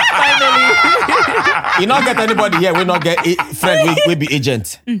not get anybody here. We not get friend. We be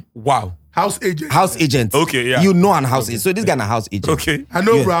agent. Wow. House agent. Okay, yeah. You know an house agent. So this guy a house agent. Okay. I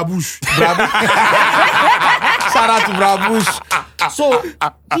know Brabush. Shout out to Brabush. So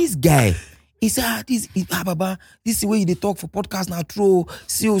this guy, he said, this is the way they talk for podcast now. True.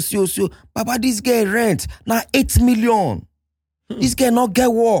 See. Baba, this guy rent now 8 million. This guy not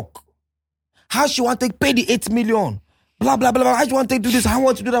get work. How she want to pay the 8 million? Blah, blah, blah, blah. How you want to do this? How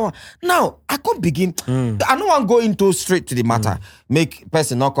want to do that one? Now, I can't begin. I don't want to go into straight to the matter. Make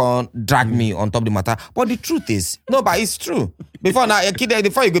person not on drag me on top of the matter. But the truth is, no, but it's true. Before you go,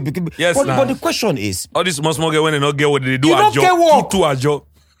 yes, but the question is, all these small girls when they not get what they do you a don't job. get work. To a job.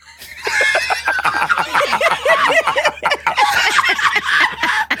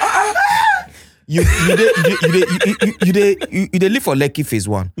 you they live for Lekki phase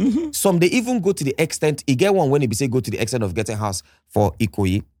 1. Mm-hmm. Some they even go to the extent. You get one when they be say go to the extent of getting house for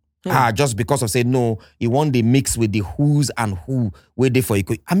Ikoyi. Just because of say no, you want the mix with the who's and who where they for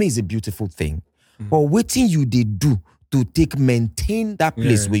Ikoyi. I mean, it's a beautiful thing. But waiting you they do to maintain that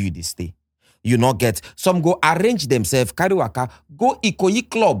place where you they stay. You not get some go arrange themselves, carry waka, go Ikoyi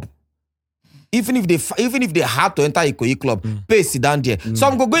club. Even if they had to enter Ikoyi club, pay sit down there.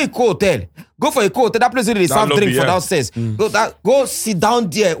 Some go Iko hotel. Go for Iko hotel. That place where they serve drink for downstairs. Go sit down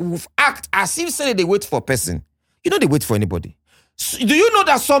there. Act as if say they wait for a person. You know they wait for anybody. Do you know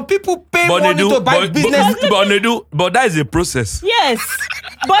that some people pay money to buy business? But that is a process. Yes,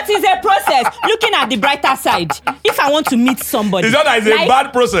 but it's a process. Looking at the brighter side, if I want to meet somebody, it's not that it's a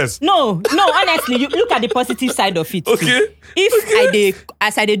bad process. No. Honestly, you look at the positive side of it. Okay. Too.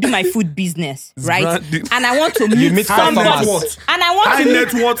 If I do my food business, right, and I want to meet somebody, and I want to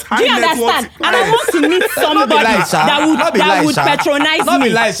meet, do you understand? And I want to meet somebody that would patronize me.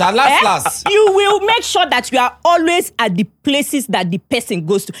 Last. You will make sure that you are always at the places that the person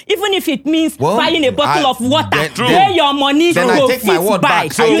goes to, even if it means buying a bottle of water where your money go fit buy.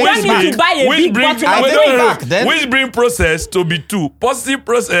 So you don't need to buy a big bottle of water. Which bring process to be two positive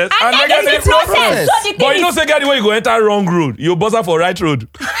process and negative process. So but you know, say the way you go enter wrong road, you buzzer for right road.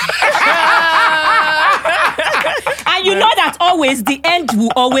 And you know that always the end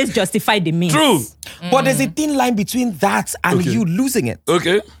will always justify the means. True. But there's a thin line between that and you losing it.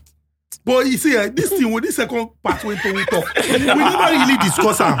 Okay. But you see, this thing with this second part we talk, we never really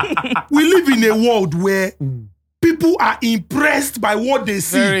discuss it. We live in a world where people are impressed by what they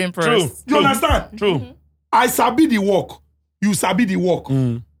see. Very impressed. You understand? True. I sabi the work. You sabi the work.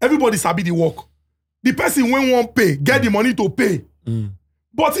 Everybody sabi the work. The person when won't pay, get the money to pay.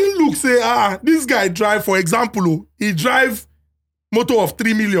 But he look say, this guy drive, for example, he drive motor of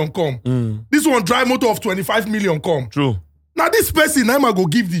 3 million come. This one drive motor of 25 million come. True. Now this person, I'm going to go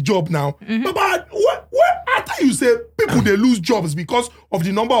give the job now. But what after you say people, they lose jobs because of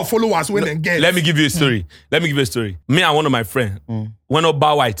the number of followers when they get. Let me give you a story. Me and one of my friends went up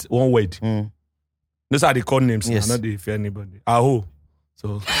bar white, one word. Those are the code names. Yes. Not they fear anybody. Aho.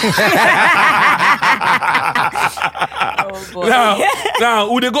 So. Oh boy.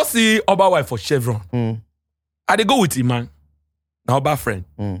 Now, would they go see Oba wife for Chevron? And they go with him, man. Now, Oba friend.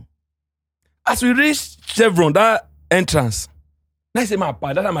 As we reach Chevron, that entrance, I say my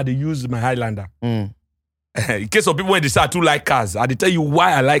part, that time I dey use my Highlander. In case of people when they say I too like cars, I dey tell you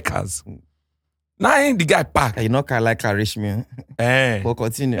why I like cars. Now the guy park. You know car like car reach me. We'll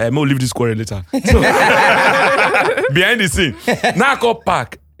continue. We'll leave this quarrel later. So, behind the scene. Now I call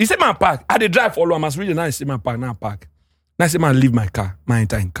park. He said my park. I dey drive follow. I must read it. Now I say my park. Now I park. Now I say man leave my car. My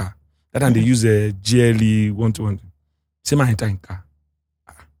entire car. That time they use a GLE 121. Say my entire car.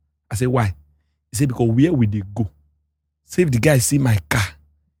 I say why? He said because where will they go? Say if the guy see my car,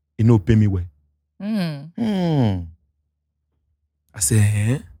 he no pay me well. I say,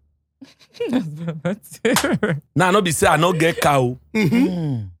 eh? Now not be say I not get car.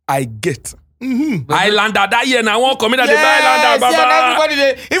 I get. Highlander that year now I won't come in at the buy Highlander. Everybody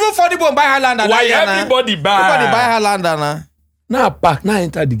they, even for the boy buy Highlander. Why everybody buy? Everybody buy Highlander now. Now I park. Now I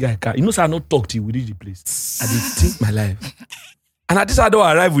enter the guy car. You know, so I not talk to you within the place. I did think my life. And at this I don't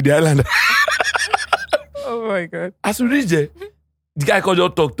arrive with the Highlander. Oh my God. As we reach there, the guy called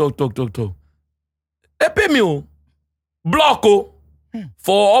just talk. They pay me block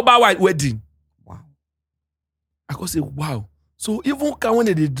for Oba White wedding. Wow. I could say, wow. So even when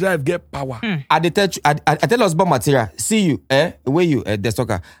they drive, get power. I tell us about material. See you, where you,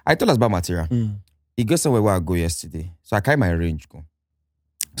 Destalker. I tell us about material. He goes somewhere where I go yesterday. So I carry my range go.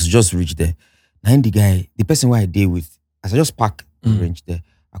 So just reach there. Now the person where I deal with, as I just park the range there,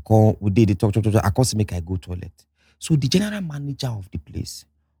 I call, we did the talk. I call to make I go toilet. So the general manager of the place,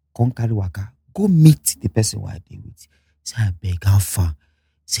 come carry waka, go meet the person where I deal with. Say, I beg, how far?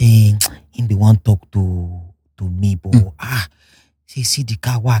 Saying, him be want talk to me, but say, see the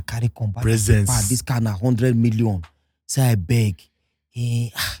car where I carry come back. Presence. This car na 100 million. Say, I beg,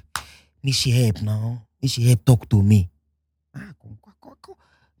 me she help now. Me she help talk to me. Come.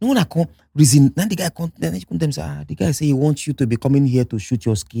 No one come reason. Then the guy come say, the guy say he wants you to be coming here to shoot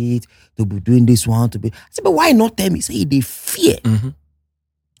your skit, to be doing this one, to be. I said, but why not tell me? Say they fear.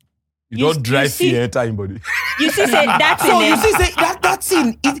 You don't drive fear enter anybody. You see, say that so you see, say that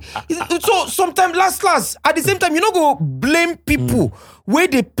thing. So sometimes last at the same time, you don't go blame people where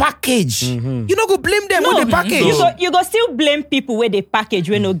they package. You don't go blame them when they package. You go still blame people where they package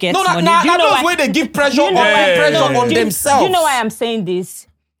when no get money. No, those where they give pressure on themselves. You know why I'm saying this?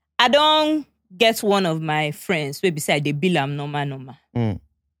 I don't get one of my friends where beside they bill am normal.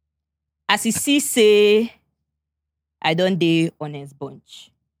 I as you see, say, I don't dey honest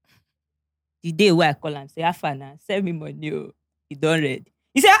bunch. The day where I call him, say, Afana, send me money. Oh. He don't read.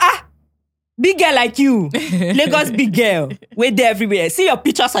 He say, big girl like you. Lagos big girl. Wait there everywhere. See your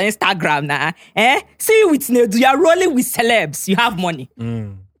pictures on Instagram now. See you with Nedu. You are rolling with celebs. You have money.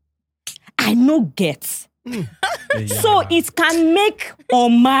 I no get. So it can make or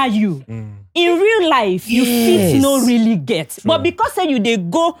mar you. In real life, you fit no really get. True. But because say you they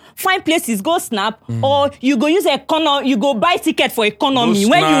go find places, go snap, or you go use economy, you go buy ticket for economy.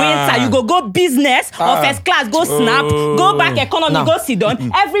 When you enter, you go business or first class, go snap, go back economy, go sit down.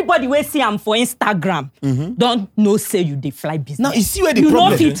 Everybody will see am for Instagram. Don't know say you they fly business. Now you see where the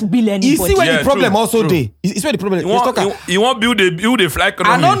problem. You not fit bill anybody. You see where the problem also dey. You see where the problem. You want build a fly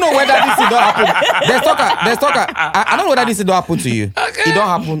economy. I don't know whether this thing don't happen. Destalker. I don't know whether this thing don't happen to you. Okay. It don't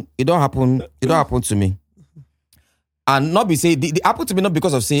happen. It don't happen to me. And not be say it happen to me not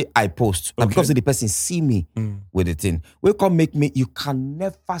because of say I post, but because the person see me with the thing. We come make me. You can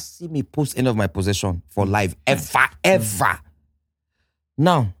never see me post any of my possession for life ever.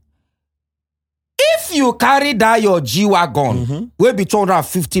 Now, if you carry that your G-Wagon, will be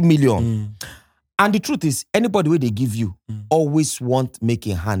 250 million. And the truth is, anybody where they give you always want make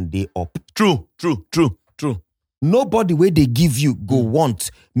a hand day up. True. Nobody where they give you go want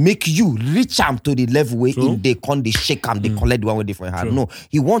make you reach am to the level where in they con they shake am, they collect the one where they for your hand. No,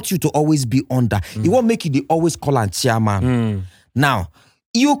 he wants you to always be under. He won't make you they always call and chairman. Now,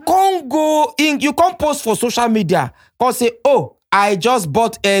 you can't go in, you can't post for social media. Can't say, oh, I just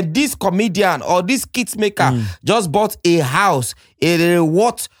bought this comedian or this kids maker just bought a house,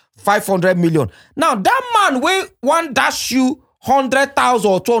 worth 500 million. Now that man will one dash you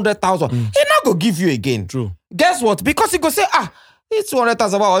 100,000 or 200,000. He not go give you again. True. Guess what? Because he go say, it's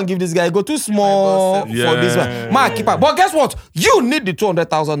 200,000. I want to give this guy. Go too small for this one. Man, keep up. But guess what? You need the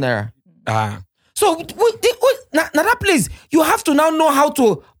 200,000 naira. So now that place, you have to now know how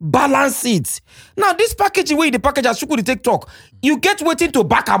to balance it. Now this packaging where the package as you could take talk, you get waiting to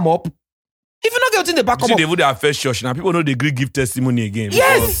back them up. If you not getting the back them up, they would have first church now. People know they give testimony again.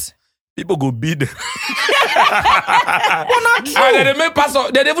 Yes. People go bid. But not true. And then they make pastor.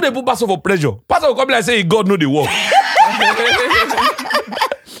 They even put pastor for pleasure. Pastor will come like say God know the work.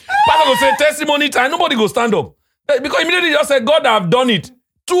 Pastor will say testimony time. Nobody go stand up because immediately just say God have done it.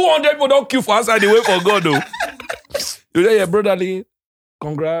 200 people don't queue for outside the way for God though. You say, yeah, brotherly,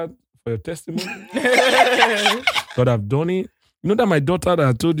 congrats for your testimony. God have done it. You know that my daughter that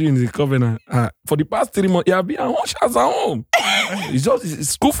I told you in the covenant, for the past 3 months, been at home, she's at home. It's just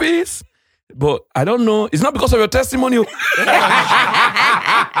school fees. But I don't know. It's not because of your testimony.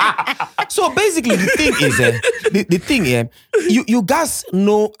 So basically, the thing is, you guys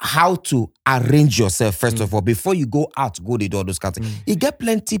know how to arrange yourself, first of all, before you go out, go to do all those kinds of things. You get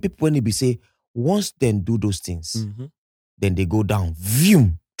plenty people when they be say, once then do those things, then they go down.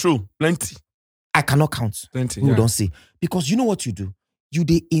 View. True. Plenty. I cannot count. Plenty. Who don't see. Because you know what you do? You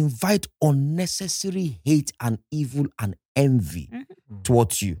they invite unnecessary hate and evil and envy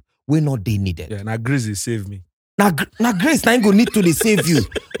towards you. We're not they needed. Yeah, now grace will save me. Now grace now ain't gonna need to save you.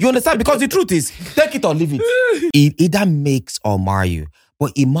 You understand? Because the truth is, take it or leave it. It either makes or mar you,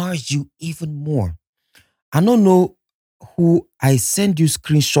 but it mars you even more. I don't know who I send you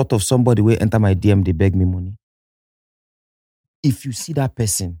screenshot of somebody where enter my DM, they beg me money. If you see that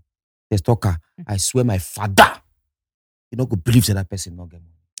person, Destalker, I swear my father, you don't go believe that person not get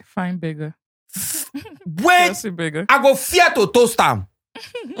money. Fine bigger. Wait, bigger. I go fear to toast them.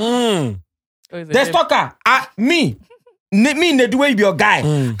 Destalker, me, the way be your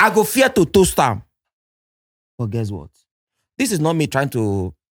guy, I go fear to toast them. But guess what? This is not me trying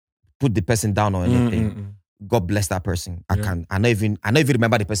to put the person down or anything. God bless that person. I don't even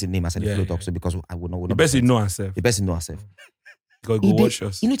remember the person's name. I said the flow talk, so because I would not. The person know herself. The person know herself. God go watch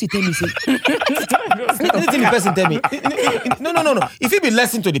us. You need to tell me. Say, anything the person tell me. No. If he be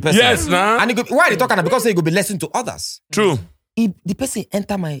listening to the person, yes, nah. And why they talking? Because he go be listening to others. True. If the person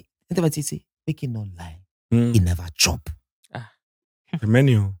enter my say, make it not lie. He never chop. The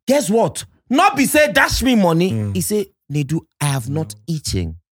menu. Guess what? Not be say dash me money. He say, Nedu, I have not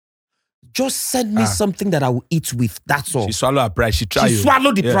eaten. Just send me something that I will eat with. That's all. She swallow her pride. She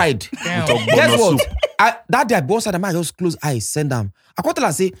swallowed the pride. Guess what? That day I boss at the man just close eyes, send them. I call tell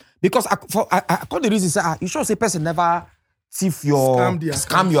her say because I call the reason say you sure say person never thief your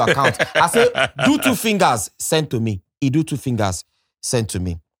scam your account. I say do 2 fingers send to me. He do 2 fingers send to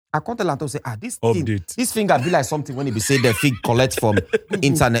me. I call tell her to say this thing, this finger be like something when he be say the fig collect from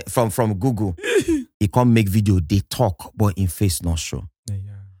internet from Google. He can't make video. They talk but in face not show.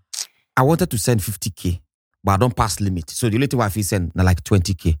 I wanted to send 50K, but I don't pass limit. So the only thing I feel send like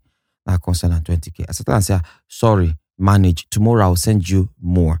 20K. That concern and 20K. I said and say, sorry, manage. Tomorrow I'll send you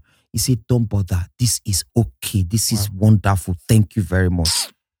more. He said, don't bother. This is okay. This is wonderful. Thank you very much.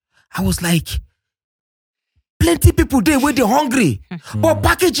 I was like, plenty people there where they're hungry. But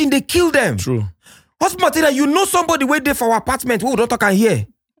packaging, they kill them. True. Hospital material, you know somebody wait there for our apartment. We don't talk and hear.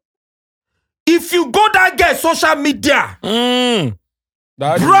 If you go that get social media,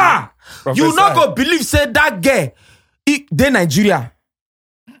 bruh, you not go believe say that guy they Nigeria.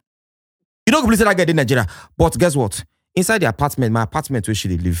 You don't go believe say that guy they Nigeria. But guess what? Inside the apartment, my apartment where she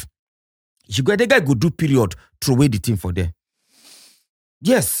they live, the guy go do period, throw away the thing for there.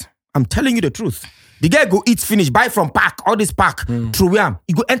 Yes, I'm telling you the truth. The guy go eat finish, buy from pack, all this pack, throw away.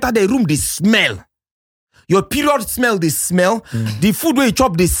 You go enter the room, they smell. Your period smell, they smell. The food where you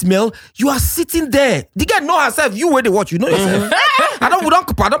chop, they smell. You are sitting there. The girl know herself. You where they watch, you know yourself. I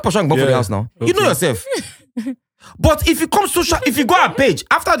don't push on for the house now. Okay. You know yourself. But if you come social, if you go her page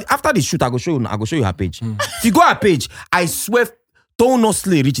after the shoot, I go show you her page. If you go her page, I swear, don't no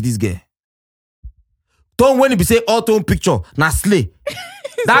slay reach this girl. Don't when you be say all tone picture na slay.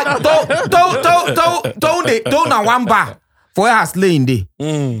 That don't na one bar for her slay in day.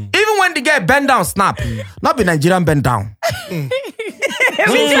 Even when the guy bend down, snap. Not be Nigerian bend down. Even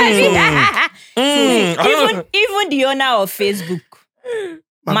the owner of Facebook,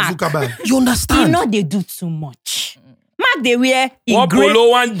 Mark Zuckerberg. You understand? you know they do too much. Mark, they wear in One gray. polo,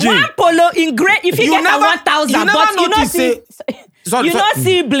 one jean. One polo in gray. If you get never- 1,000, you never but you know notice see, Sorry, you not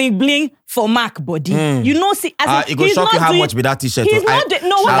see bling bling for Mark body. You know see. As it go shock you how much be that t-shirt. He's not doing.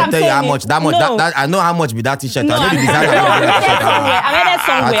 No, what I'll I'm tell saying you how is- much. That much. No. That I know how much be that t-shirt. No, I know the I'm designer. headed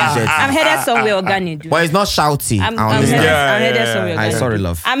somewhere. t-shirt. I'm headed somewhere. Organic. But it's not shouty. I'm I understand. headed somewhere. I organic. sorry,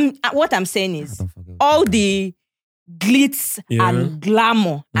 love. What I'm saying is all the glitz and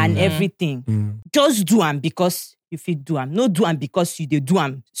glamour and everything. Just do them because if you do them, no do them because you do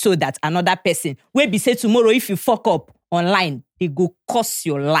them so that another person will be say tomorrow if you fuck up online, they go cost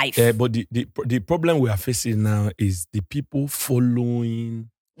your life. But the problem we are facing now is the people following.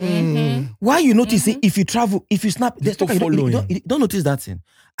 Why you notice it if you travel, if you snap, People you don't notice that thing.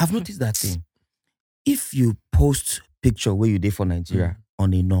 I've noticed that thing. If you post picture where you did for Nigeria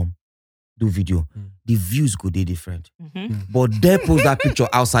on a norm, do video, the views go dey different. But they post that picture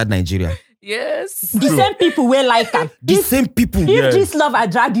outside Nigeria. Yes. The same people will like them. The same people. If this love I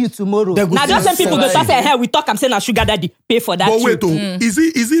drag you tomorrow, They go now just say same people go sorry. say, hey, we talk, I'm saying, sugar daddy, pay for that. But wait, shoot.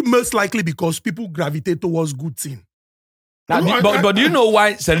 is it most likely because people gravitate towards good thing? But do you know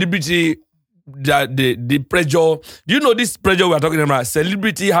why celebrity the pressure? Do you know this pressure we are talking about?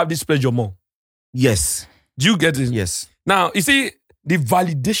 Celebrity have this pressure more. Yes. Do you get it? Yes. Now you see the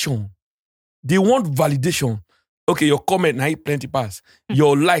validation. They want validation. Okay, your comment now plenty pass.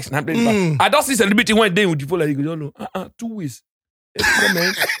 Your likes now plenty pass. I don't see celebrity one day with people like you don't know. 2 weeks. 8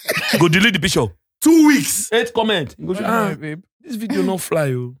 comments. Go delete the picture. 2 weeks. 8 comment. Go babe. This video not fly,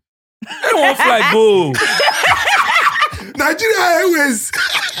 yo. It won't fly, go. Nigeria Airways.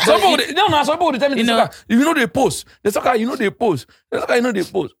 Some people tell me you know they post. The soccer, you know they post. The soccer, you know they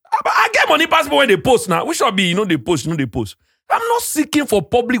post. But I get money passport when they post now. We should be, you know they post. I'm not seeking for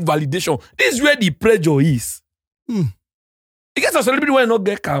public validation. This is where the pressure is. You get a celebrity when not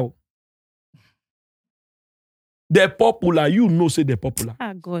get cow. They're popular. You know say they're popular.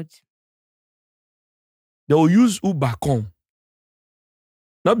 Ah, God. They will use Uber come.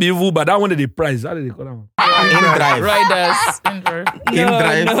 Not be Uber, that one that they price. How do they call that one? In-drive. Riders.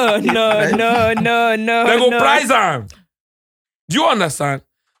 No. They go price them. Do you understand?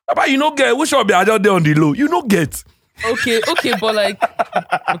 But you know get, we should be out there on the low. You know get. Okay, but like,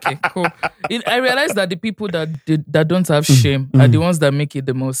 okay, cool. I realize that the people that don't have shame are the ones that make it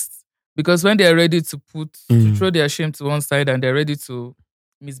the most. Because when they're ready to throw their shame to one side and they're ready to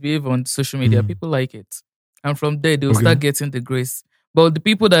misbehave on social media, people like it. And from there, they'll start getting the grace. But the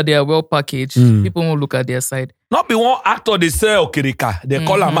people that they are well packaged, people won't look at their side. Not be one actor they say Okerika. They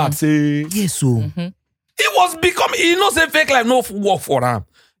call him out, say. Yes, so. He was becoming, he knows say fake life no work for him.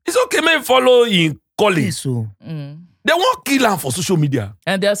 It's okay, man, follow in calling. Yes, so. They won't kill him for social media.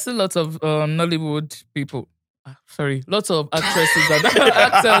 And there are still lots of Nollywood people. Lots of actresses and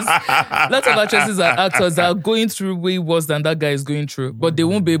actors that are going through way worse than that guy is going through. But they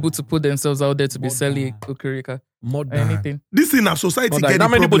won't be able to put themselves out there to be selling Okerika or anything. This thing of society get How the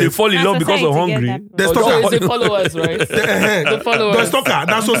many people they problem. fall in love because of hungry? So it's the followers, right? The followers. Destalker.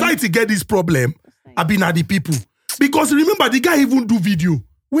 Now society get this problem. I been at the people. Because remember, the guy even do video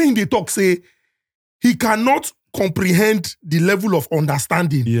when they talk say he cannot comprehend the level of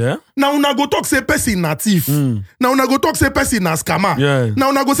understanding. Yeah. Now una go talk say person na thief. Now una go talk say person na scammer. Yeah. Now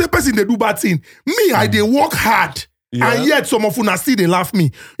una go say person they do bad thing. Me, I dey work hard. And yet some of una still they laugh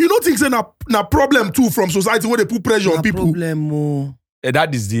me. You don't think say na problem too from society where they put pressure on people?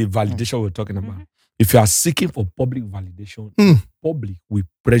 That is the validation we're talking about. If you are seeking for public validation, public will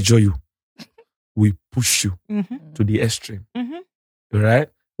pressure you, will push you to the extreme. Right?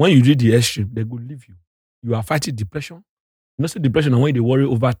 When you reach the extreme, they go leave you. You are fighting depression. You know, say depression and when they worry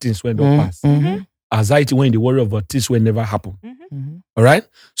over things when they don't pass. Anxiety when they worry over things when never happen. All right?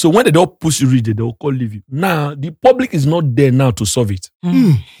 So when they don't push you, they don't call leave you. Now, the public is not there now to solve it. But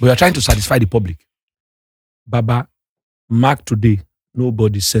you are trying to satisfy the public. Baba, mark today,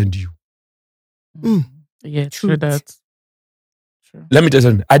 nobody send you. Yeah, true that. True. Let me tell you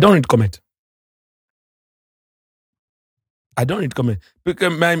something. I don't read comment.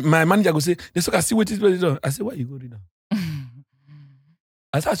 Because my manager go say, I see what this person doing. I say, why you go read now?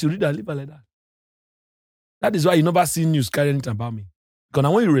 I said, I should read and leave her like that. That is why you never see news carry anything about me. Because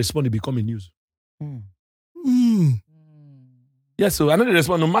now when you respond, it become a news. Yes, so I know the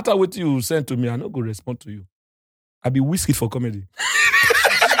respond. No matter what you send to me, I not go respond to you. I be whiskey for comedy.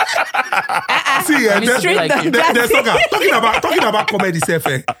 See, talking about comedy self.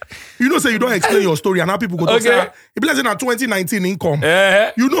 You know, say you don't explain your story, and now people go to say, it be like in 2019 income.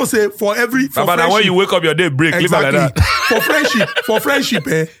 You know, say for but when you wake up your day break, exactly. Like that. for friendship,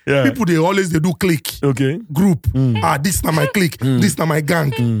 people they do click, group. This na my click, this na my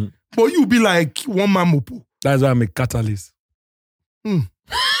gang. But you be like one man mopo. That's why I'm a catalyst.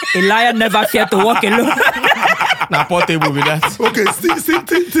 A lion never fear to walk alone. Na portable with that. Okay,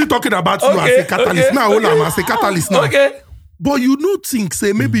 still talking about you as a catalyst. Now, hold on, as a catalyst now. Okay. But you don't think,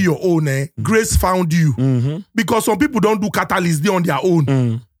 say, maybe your own, grace found you. Because some people don't do catalyst, they're on their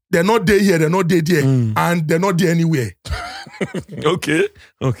own. They're not there here, they're not there, and they're not there anywhere. Okay.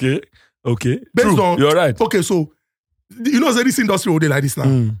 Based on, you're right. Okay, so, you know, this industry all day like this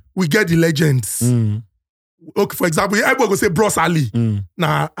now. We get the legends. Okay, for example, everybody go say Bros Ali.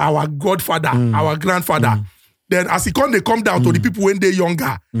 Now, our godfather, our grandfather. Then as they come down to the people when they're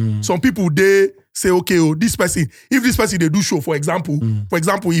younger, some people they say, okay, this person, if this person they do show, for example,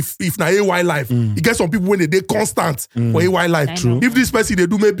 if na AY life, you get some people when they constant for AY life. True. If this person they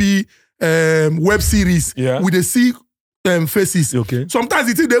do maybe web series with the see faces. Okay. Sometimes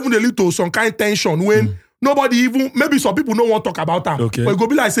it they even lead to some kind of tension when nobody even maybe some people don't want to talk about them. Okay. But it go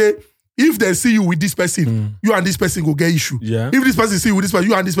be like say, if they see you with this person, you and this person go get issue. Yeah. If this person see you with this person,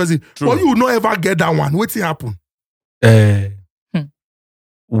 you and this person, but you will not ever get that one. What's happen?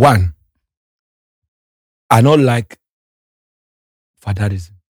 One, I don't like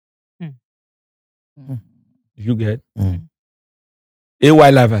fatherism. You get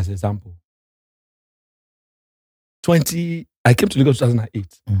AY life as example. I came to Lagos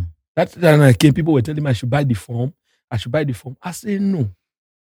 2008. That time I came, people were telling me I should buy the form. I say no.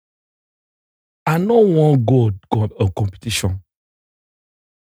 I don't want go on competition.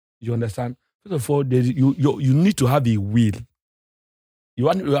 You understand? First of all, you need to have a will. You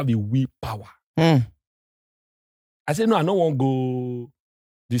want to have a willpower. I said, no, I don't want to go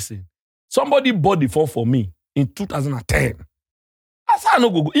this thing. Somebody bought the form for me in 2010. I said, I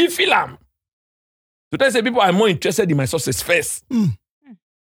don't go. You feel am. So they say people are more interested in my success first. I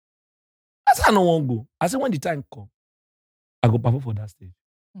said, I don't want to go. I said, when the time comes, I go perform for that stage.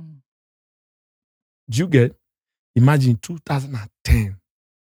 Do you get? Imagine 2010.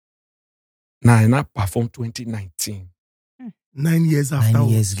 Now I now perform 2019. 9 years after. 9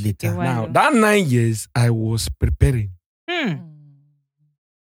 years later. Now, that 9 years, I was preparing.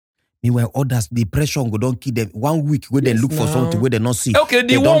 Meanwhile, others, the pressure go don't kill them. 1 week, go then look for something where they not see. Okay, all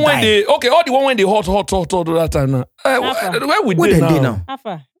the one when they hot that time now. Where we they now?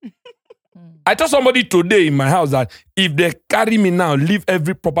 I told somebody today in my house that if they carry me now, leave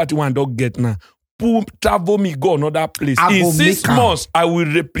every property one don't get now, travel me, go another place. In 6 months, I will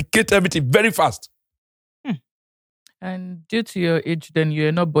replicate everything very fast. And due to your age, then you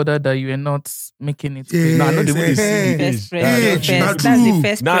are not bothered that you are not making it. Yes, no, I know they would see the age. That's the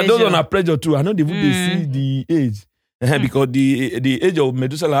first now, pressure. those on a pressure too. I know they would see the age. Because the age of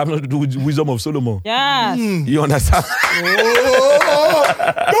Methuselah have nothing to do with wisdom of Solomon. Yes. You understand? No,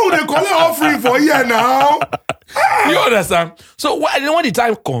 they call it offering for here now. You understand? So when the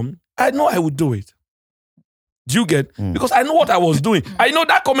time comes, I know I would do it. Do you get? Because I know what I was doing. I know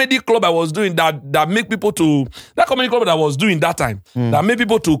that comedy club I was doing that make people to that comedy club that I was doing that time that made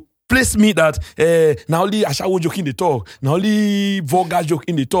people to place me that now only Ashawo joke in the talk, now only vulgar joke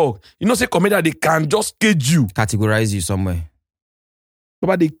in the talk. You know, say comedy they can just cage you, categorize you somewhere.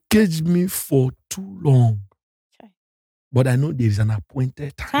 But they cage me for too long. But I know there is an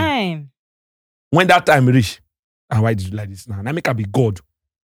appointed time. When that time reach, and why did you like this now? And I make her be God.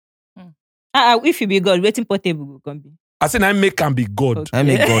 If you be God, waiting portable will come be. I said, I make can be God. Okay. I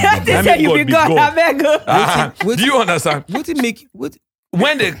make God. They I say make you God be be God. God. I beg you. Do you understand? What it make? What?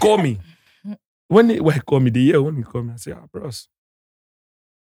 When they call me, when they call me, when they call me, I say, bros.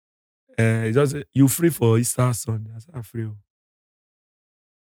 He just say, you free for Easter Sunday? I say, I'm free. You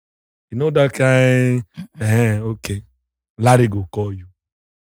know that kind? Okay. Larry go call you.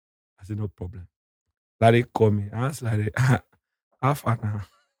 I said, no problem. Larry call me. I asked Larry, how far now?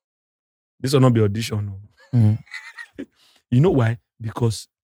 This will not be audition. No. Mm. You know why? Because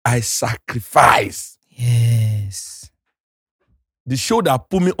I sacrifice. Yes. The show that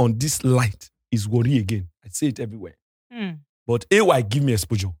put me on this light is Worry Again. I say it everywhere. But AY give me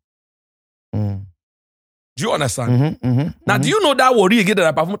exposure. Mm. Do you understand? Now, do you know that Worry Again that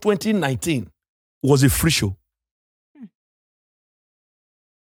I performed 2019 was a free show?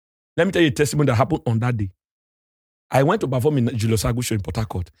 Let me tell you a testimony that happened on that day. I went to perform in Julius Agu show in Port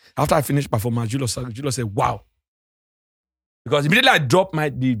Harcourt. After I finished performance, Julius said, wow. Because immediately I dropped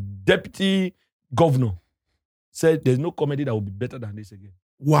the deputy governor said there's no comedy that will be better than this again.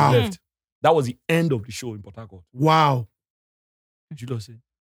 Wow. Left. That was the end of the show in Port Harcourt. Wow. Julius said,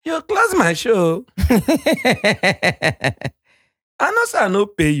 you close my show. I know say I no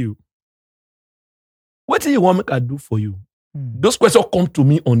pay you. What do you want me to do for you? Those questions come to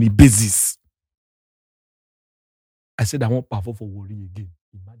me on the basis. I said, I won't perform for Worry Again.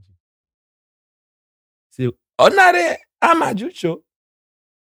 Imagine. Say, Onare Amaju show.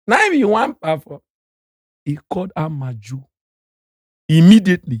 Now if you want perform, he called Amaju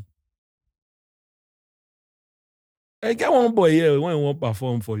immediately. I get one boy here when he want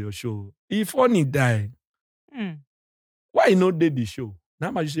perform for your show. He funny die. Why he no did the show?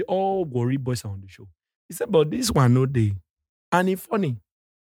 Now Amaju say, all Worry boys are on the show. He said, but this one no day. And he funny.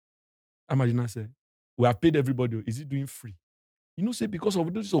 Amaju said, we have paid everybody. Is he doing free? You know, say because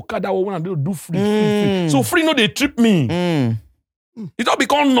of this Okada, when I do free. So free no they trip me. It all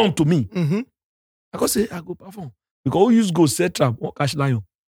become known to me. I go say, I go perform. Because who use go set trap or cash lion.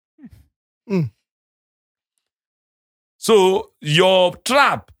 So your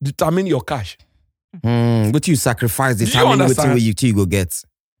trap determine your cash. What you sacrifice Do you determine what understand? you go get.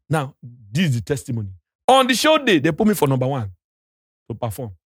 Now, this is the testimony. On the show day, they put me for number 1 to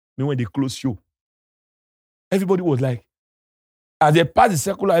perform. Me when they close show. Everybody was like, as they pass the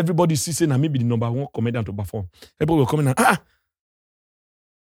circular, everybody see saying, maybe the number 1 comedian to perform. Everybody will come in and,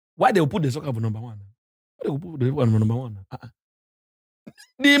 why they will put the soccer for number 1? Why they will put the soccer for number 1?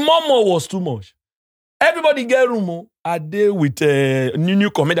 The murmur was too much. Everybody get room. I deal with new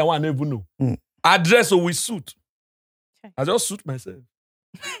comedian one I don't even know. Address or with suit. I just suit myself.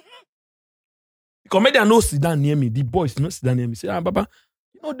 The comedian no sit down near me. The boys no sit down near me. Say, Baba,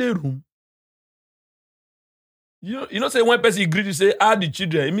 you know the room. You know, say one person greet you, say, the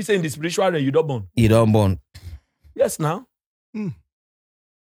children. It means say in the spiritual realm, you don't born. You don't born. Yes, now.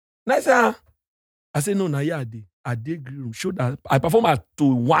 Nice, I say, no, now, yeah, I did green room. Show that I perform at to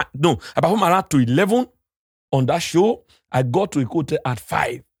 1. No, I perform around to 11 on that show. I got to a hotel at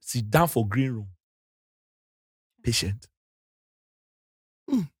 5. Sit down for green room. Patient.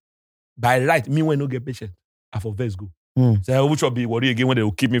 By right, me when no get patient, I for verse go. Say, which will be Worry Again when they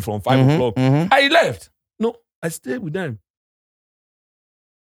will keep me from 5 o'clock. I left. No, I stayed with them.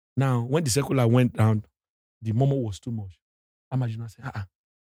 Now, when the circular went down, the murmur was too much. Imagine I say,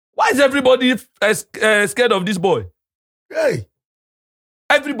 why is everybody scared of this boy? Hey.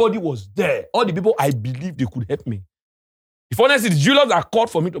 Everybody was there. All the people I believed they could help me. If honestly, the Julius that called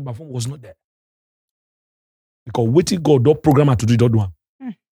for me to perform was not there. Because waiting God, don't program her to do that one.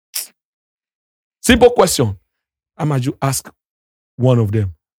 Simple question. Amaju ask one of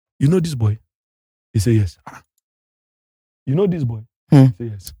them, you know this boy? He say yes. You know this boy? He say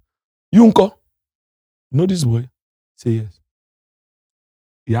yes. You uncle? You know this boy? Say yes.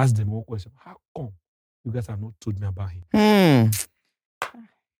 He asked them one question. How come you guys have not told me about him?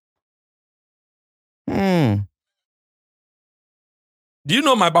 Do you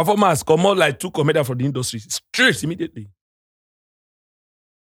know my performance come out like 2 comedians from the industry? Straight immediately.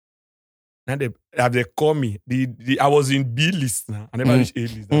 And they call me. I was in B list now. I never reached A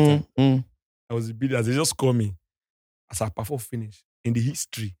list that time. I was in B list. They just call me. As I perform finish. In the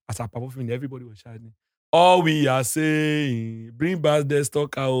history, as I perform finish, everybody was shouting. All we are saying, bring back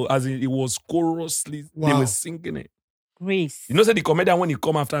Destalker. As in, it was chorously. Wow. They were singing it. Grace. You know, say the comedian when he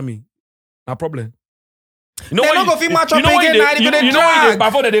come after me, no problem. You know They when not go fit match up again, you know when they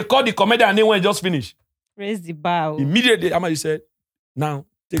before they call the comedian and then when it just finish. Raise the bar. Immediately, Amadi said, now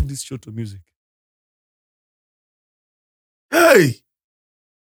take this show to music. Hey!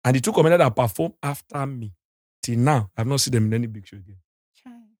 And the 2 comedians that performed after me, till now, I've not seen them in any big show again.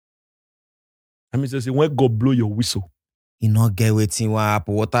 I mean, say when God blow your whistle. You not get waiting what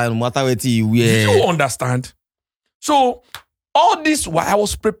happen. What waiting you wear. You understand? So all this while I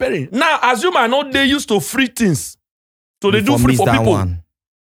was preparing. Now, assume I know they used to free things. So they do free for people. One.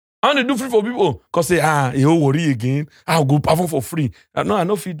 And they do free for people. Because say, you don't worry again. I'll go perform for free. No, I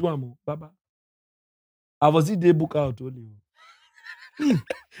no feed one. Baba. I was in the book out only.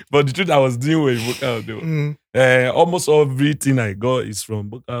 But the truth, I was doing with book out. Almost everything I got is from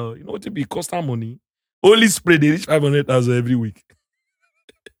book out. You know what it be? Constant money. Only spray, they reach 500,000 every week.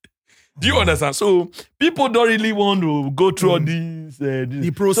 Do you understand? So people don't really want to go through all this.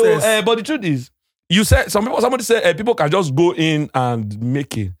 The process. So, but the truth is, you said somebody said people can just go in and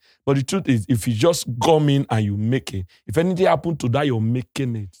make it. But the truth is, if you just come in and you make it, if anything happen to that, you're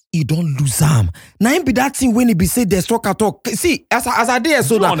making it. You don't lose them. Now be that thing when it be say Destalker talk. See, as I did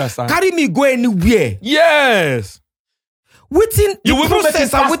so that carry me go anywhere. Yes. Waiting You the will make it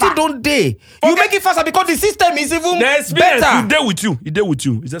process and waiting don't day. You make it faster because the system is even The experience better. is there with you. It's there with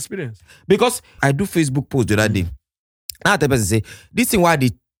you. It's experience. Because I do Facebook post the other day. Now the person say, this thing why they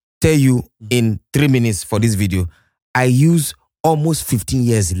tell you in 3 minutes for this video, I use almost 15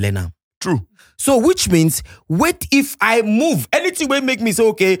 years learner. True. So which means, wait if I move, anything will make me say,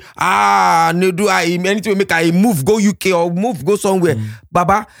 okay, anything will make I move, go UK or move, go somewhere.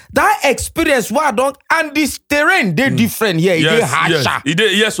 Baba, that experience, what I don't, and this terrain, they different here. They harsher.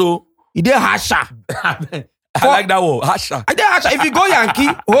 Yes, so. They harsher. I like that word, harsher. If you go Yankee,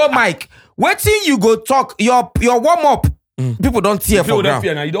 Mike, waiting you go talk, your warm up, people don't tear for ground.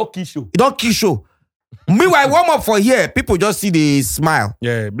 You don't kiss you. You don't kiss show. Meanwhile, warm up for here, people just see the smile.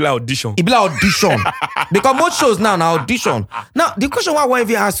 Yeah, it be like audition. It be like audition. Because most shows now audition. Now, the question why I want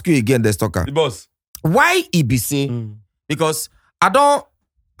to ask you again, Destalker. The boss. Why it be say? Because I don't.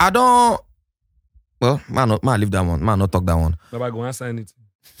 Well, man, leave that one. Man, not talk that one. Nobody go answer anything.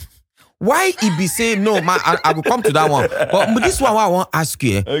 Why it be say no, man? I will come to that one. But this one, what I want to ask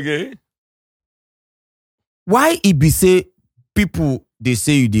you. Okay. Why it be say people they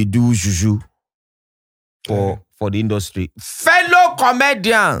say they do juju for the industry, fellow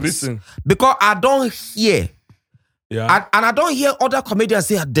comedians? Listen, because I don't hear. Yeah. And I don't hear other comedians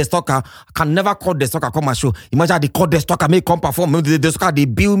say Destalker, I can never call Destalker come my show. Imagine they call Destalker, may come perform. Destalker, they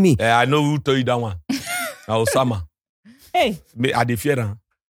bill me. I know who told you that one. Osama. Hey. I dey fear am.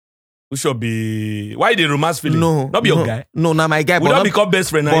 Who should be? Why the romance feeling? No. Not be your guy. No, not my guy. We don't become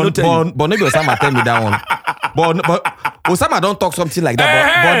best friend. But maybe Osama tell me that one. But Osama don't talk something like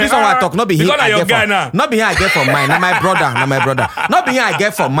that. But this one I talk, not be here I get from. Not be here I get from mine. Not my brother. Not be here I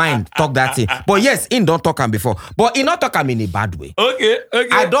get from mine. Talk that thing. But yes, in don't talk him before. But in not talk him in a bad way. Okay.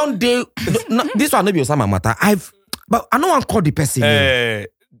 I don't do. This one no be Osama matter. But I don't want to call the person.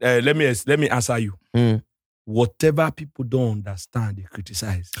 Let me answer you. Whatever people don't understand, they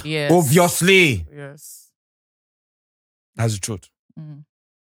criticize. Yes. Obviously. Yes. That's the truth. Do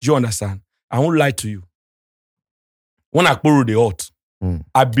you understand? I won't lie to you. When Akporo the hot,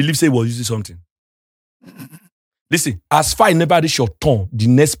 I believe say he was using something. Listen, as far as never reach your turn, the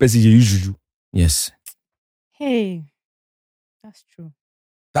next person you use you. Yes. Hey, that's true.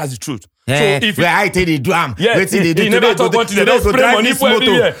 That's the truth. Hey, so if I tell the drum, yeah, they do. He never talk what they don't spray money for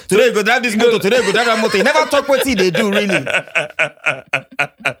everywhere. Today go drive this motor. Today go drive that motor. He never talk what they do really. Not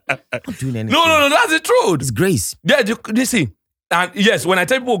doing anything. No, that's the truth. It's grace. Yeah, you see. And yes, when I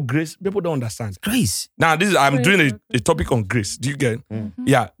tell people grace, people don't understand. Grace. Now, I'm doing a topic on grace. Do you get?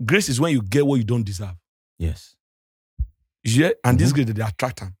 Yeah, grace is when you get what you don't deserve. Yes. Yeah, and this grace, they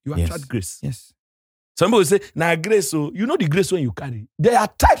attract them. You attract grace. Yes. Some people say, nah, grace, so you know the grace when you carry. There are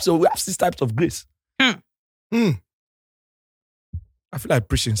types of, we have 6 types of grace. I feel like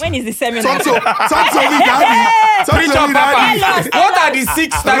preaching. When is the seminar? Talk to me, Daddy. Talk to me, Daddy. What are the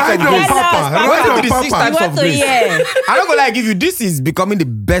 6 types of grace? What are the 6 types of grace? I'm not gonna give you. This is becoming the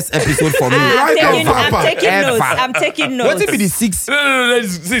best episode for me. I'm taking notes. What will be the 6? No.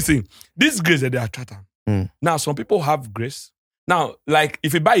 See. This grace that they attract them. Now, some people have grace. Now, like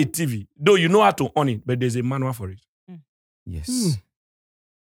if you buy a TV, though you know how to on it, but there's a manual for it. Yes.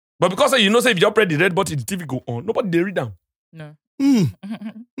 But because you know, say if you press the red button, the TV go on. Nobody they read down. No.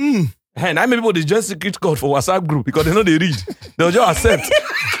 And I mean people they just secret code for WhatsApp group because they know they read. They'll just accept.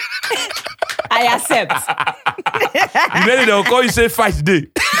 I accept. Then they'll call you say fight day.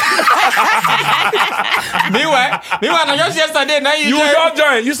 Meanwhile, no, just yesterday, now you don't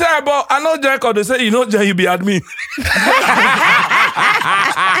join. You say, but I not join because they say you not join, you be admin.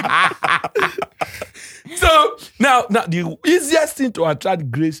 So now the easiest thing to attract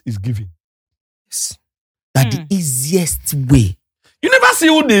grace is giving. That's the easiest way. You never see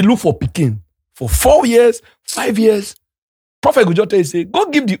who they look for picking for 4 years, 5 years. Prophet go just tell you, say, go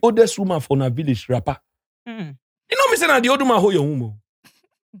give the oldest woman for a village wrapper. You know me saying that the old woman hold your woman.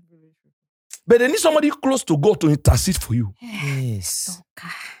 But they need somebody close to God to intercede for you. Yes.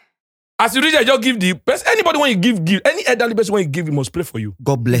 As you reach there, just give the person. Anybody when you give, any elderly person when you give, he must pray for you.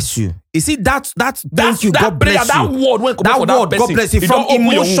 God bless you. You see, thank you, God bless that you. Word, when That that word, person, God bless you. it From don't open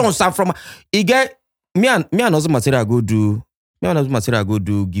your womb. emotions and from, you get, me and also material go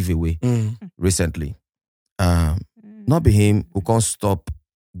do giveaway recently. Not be him who can't stop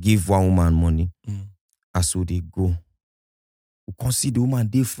give one woman money. As so they go. We can't see the woman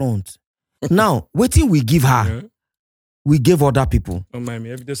dey front. Now, waiting we give her, we give other people. Don't mind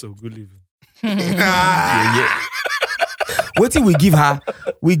me, evidence of good living. Waiting we give her,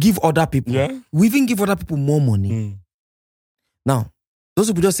 we give other people. Yeah. We even give other people more money. Now, those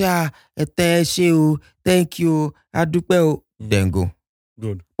people just say, thank you, then go.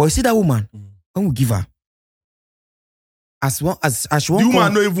 Good. But you see that woman, when we give her, as she The won't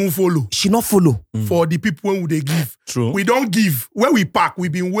woman not even follow. she not follow. For the people when they give. True. We don't give. When we pack, we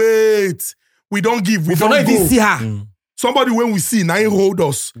been wait. We don't give. We We don't don't even go. see her. Somebody when we see, now he hold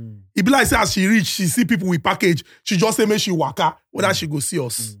us. It be like say as she reach, she see people with package. She just say, make she waka. Whether she go see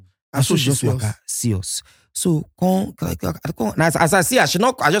us. And so she just see walk us. see us. So come. Now, as I see her, she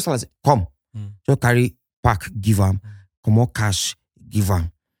not. I just like come. Just carry pack, give her. Come on, cash, give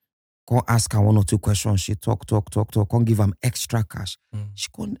her. Come ask her 1 or 2 questions. She talk. Come give them extra cash. She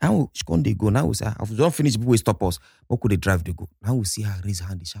can't they go. Now we say, if we don't finish, people will stop us. What could they drive they go? Now we see her raise her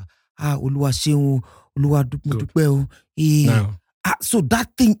hand. She shout, Oluwa Sheun, Oluwa Dupe o. Now. So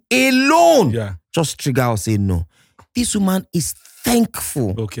that thing alone Yeah. just trigger us say no. This woman is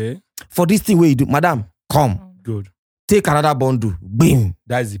thankful Okay. for this thing where you do. Madam, come. Good. Take another bundle. Boom.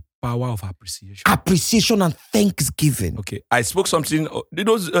 That is the power of appreciation. Appreciation and thanksgiving. Okay. I spoke something.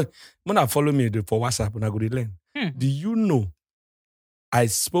 Those when I follow me for WhatsApp when I go to learn. Do you know? I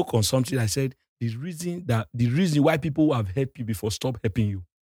spoke on something. I said the reason why people who have helped you before stop helping you.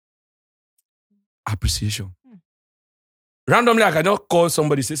 Appreciation. Randomly, I can just call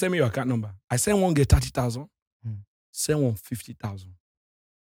somebody, say, send me your account number. I send one, get 30,000. Send one 50,000.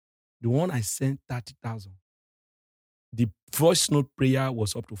 The one I sent 30,000. The voice note prayer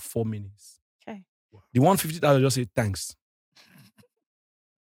was up to 4 minutes. Okay. The one 50,000 just say thanks.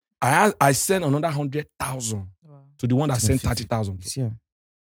 I sent another 100,000 to the one that sent 30,000. Yeah.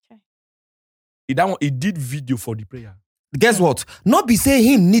 He did video for the prayer. Guess what? Not be say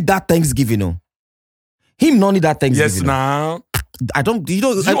him need that Thanksgiving, no. Him not need that Thanksgiving. Yes, now. I don't. You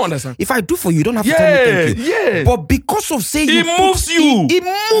Do you understand? If I do for you, you don't have to tell me thank you. Yeah. But because of saying It moves you. it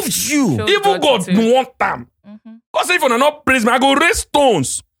moves you. Sure. Even God Gratitude. want time. God say if you not praise me, I go raise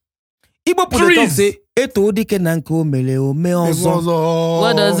stones. Igbo people dey talk say eto dike nanko mele o me ozo.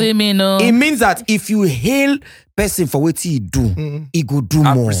 What does it mean? No? It means that if you hail person for what he do, he go do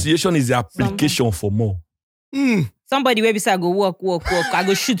more. Appreciation is the application for more. Somebody where say I go work. I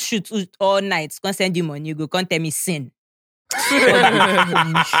go shoot all night. Can't send you money. You go can't tell me sin.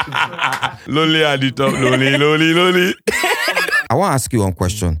 Lonely at the top. Lonely. I want to ask you one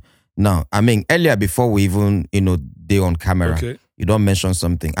question. Now, I mean, earlier before we even, they on camera, Okay. you don't mention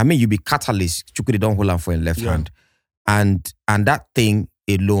something. I mean, you be catalyst. You could don't hold on for your left hand. And that thing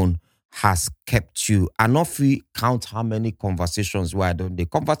alone has kept you. And if we count how many conversations where I don't the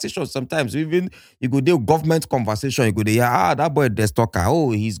conversations sometimes even you go do government conversation, you go there, that boy Destalker,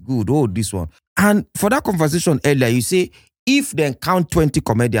 oh, he's good, oh, this one. And for that conversation earlier, you say if they count 20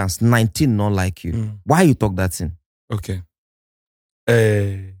 comedians, 19 not like you. Why you talk that thing? Okay.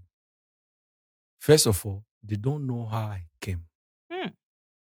 First of all, they don't know how I came.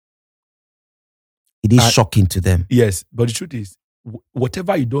 It is shocking to them. Yes, but the truth is,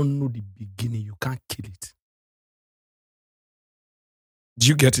 whatever you don't know the beginning, you can't kill it. Do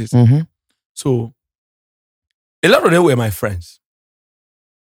you get it? Mm-hmm. So, a lot of them were my friends.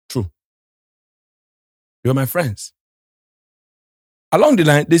 True. They were my friends. Along the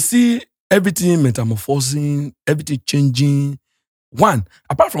line, they see everything metamorphosing, everything changing. One,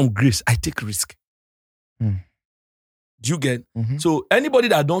 apart from grace, I take risk. Do you get? Mm-hmm. So, anybody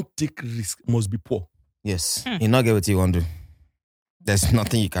that don't take risk must be poor. Yes. You not get what you want to do. There's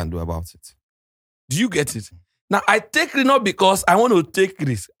nothing you can do about it. Do you get it? Now, I take it not because I want to take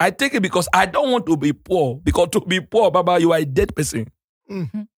risk. I take it because I don't want to be poor. Because to be poor, Baba, you are a dead person.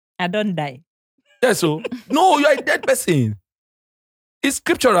 I don't die. Yes, so. No, you are a dead person. It's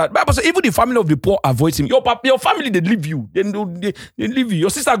scriptural. Bible says even the family of the poor avoids him. Your family, they leave you. They leave you. Your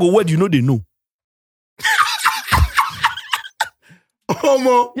sister go where you know they know.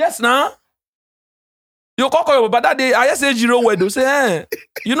 Yes, now. You call your but that day, I say zero word. They say,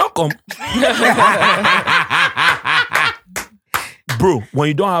 you not come. Bro, when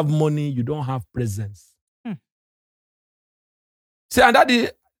you don't have money, you don't have presence. See, and daddy,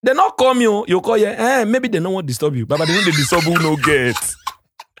 they not call me, you call you, maybe they don't want to disturb you, but they know they disturb you, no get.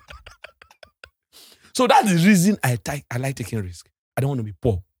 So that's the reason I like taking risk. I don't want to be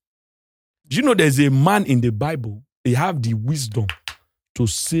poor. Do you know there's a man in the Bible, he have the wisdom to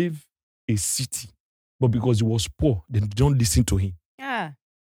save a city, but because he was poor, they don't listen to him. Yeah.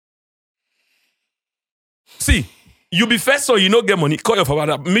 See, you be first so you don't get money, call your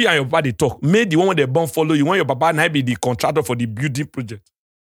father, me and your papa they talk. May the one when they born follow you, want your papa and be the contractor for the building project.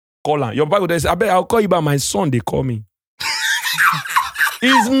 Call her. Your papa will say, I'll call you by my son, they call me.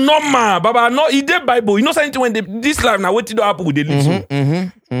 It's normal, Baba. No, he did Bible. You know something when this life now, what did happen with the little?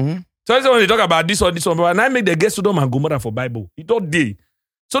 So when they talk about this or this one, and I make the guest Sodom and Gomorrah for Bible. It all day.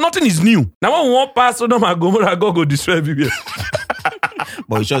 So nothing is new. Now when we want pass Sodom and Gomorrah, God go destroy everywhere.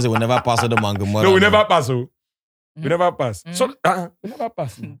 But it shows that we never pass Sodom and Gomorrah. No, we never pass. We never pass. So we never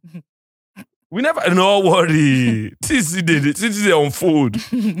pass. We never. No worry. This is unfold.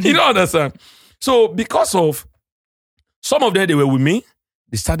 You don't understand. So because of some of them, they were with me.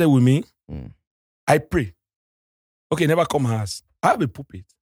 They started with me. I pray. Okay, never come house. I have a pulpit.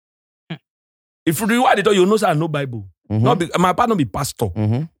 If you do what they tell you, know I know Bible. My partner be pastor.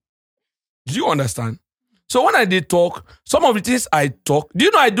 Do you understand? So when I did talk, some of the things I talk, do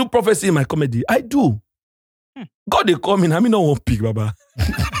you know I do prophecy in my comedy? I do. God they come in, I mean no one pick, Baba.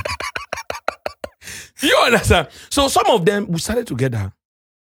 You understand? So some of them, we started together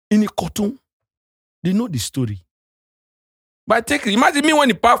in a cartoon. They know the story. But imagine me when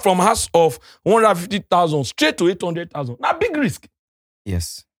he parked from house of 150,000 straight to 800,000. Now big risk.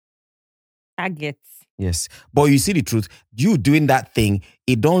 Yes. Targets. Yes. But you see the truth, you doing that thing,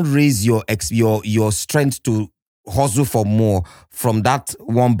 it don't raise your strength to hustle for more from that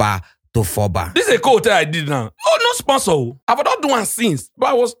 1 bar to 4 bar. This is a quote I did now. Oh, no sponsor. I've not done one since.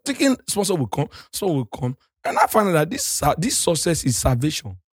 But I was thinking sponsor will come. And I found out that this success is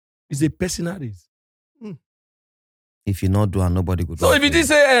salvation. It's a personal race. If you not do and nobody go do. So if you just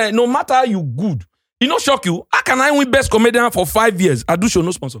say, no matter how you good, it not shock you. How can I win best comedian for 5 years? I do show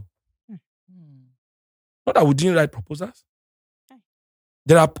no sponsor. Not that we didn't write proposals.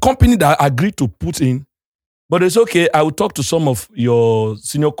 There are companies that agree to put in, but it's okay. I will talk to some of your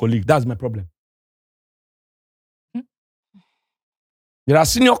senior colleagues. That's my problem. There are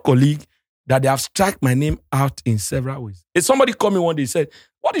senior colleagues that they have struck my name out in several ways. If somebody called me one day and said,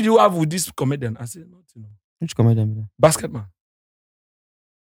 what did you have with this comedian? I said, nothing. Which comedian? Basketman.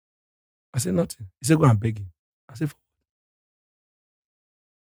 I said, nothing. He said, go and beg him. I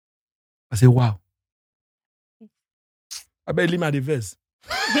said, wow. I bet him at the verse.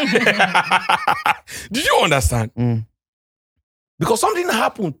 Did you understand? Because something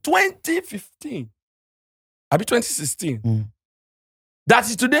happened 2015. I be 2016. That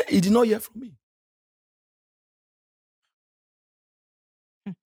is today, he did not hear from me.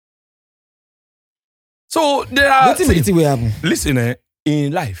 So there are. Listen,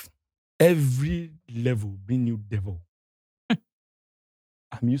 in life, every level bring new devil.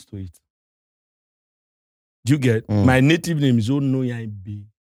 I'm used to it. Do you get? My native name is Onoyaibe.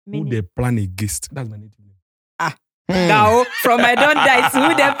 Who they plan against? That's my native name. Gao, from I don't die,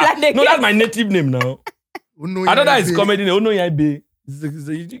 who they plan against? No, that's my native name now. Another is comedy name, Onoyaibe.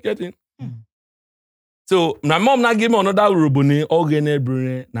 You get it? So my mom now gave me another Robone, Ogene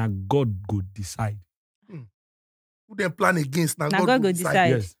Brune. Now God go decide. Who they plan against? Now God go decide.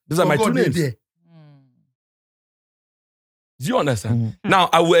 Yes, those are my two names. Do you understand? Now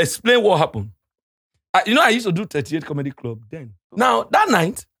I will explain what happened. I used to do 38 Comedy Club then. Now, that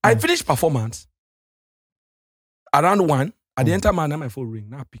night, I finished performance around 1. At the enter my phone ring.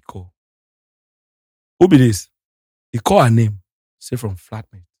 Now I pick call. Who be this? He call her name. Say from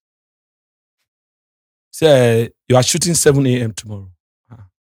flatmate. Say, you are shooting 7 a.m. tomorrow.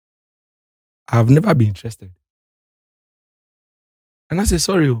 I've never been interested. And I say,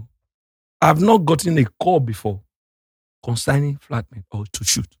 sorry, I've not gotten a call before concerning flatmate or to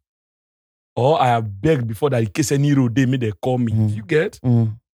shoot. Or I have begged before that in case any road they may call me. You get?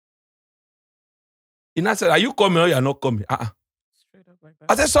 And I said, are you coming or you are not coming? I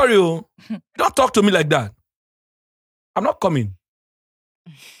said, sorry, don't talk to me like that. I'm not coming.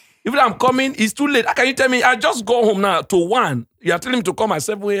 If I'm coming, it's too late. How can you tell me? I just go home now to 1. You are telling me to come at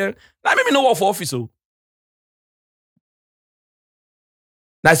 7 a.m. Now make me know what for office. Now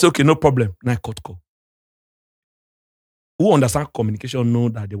I say, okay, no problem. Now I cut call. Who understand communication know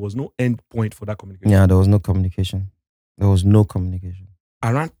that there was no end point for that communication. Yeah, there was no communication.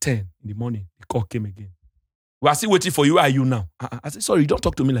 Around 10 in the morning, the call came again. We are still waiting for you. Where are you now? I said, sorry, don't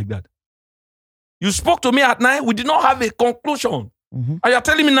talk to me like that. You spoke to me at night. We did not have a conclusion. Mhm. And you're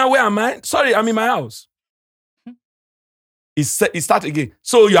telling me now, where am I? Sorry, I'm in my house. He start again.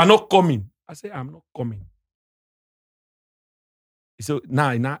 So you are not coming. I say, I'm not coming. He said,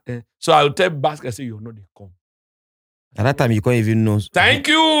 so I'll tell Basket, I say, you're not, they come. At that time, you can't even know Thank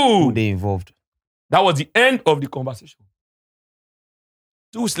who you. they involved. That was the end of the conversation.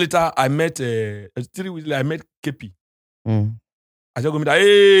 2 weeks later, I met, 3 weeks later, I met KP. Mm. I just go meet her,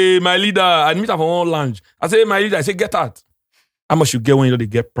 hey, my leader. I meet her for one lounge. I say, hey, my leader. I say, get out. How much you get when you know they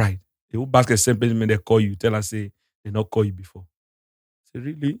get pride? The whole Basket same person when they call you. Tell her, say, they not call you before. I say,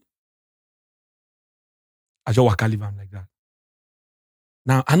 really? I just walk leave am like that.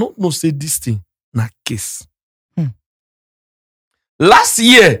 Now, I don't know say this thing na case. Last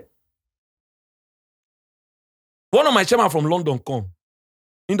year, one of my chairman from London come.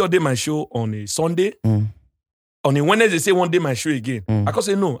 He don't do my show on a Sunday. On a Wednesday, say one day my show again. I can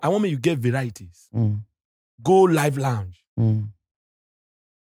say, no, I want me you get varieties. Go live lounge. No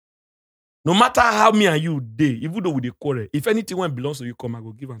matter how me and you day, even though we dey quarrel, if anything when belongs to you come, I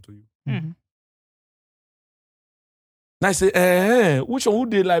go give them to you. Now I say, which one who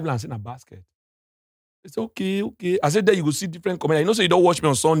dey live lounge in a basket? It's okay. I said, there you go see different comments. You know, so you don't watch me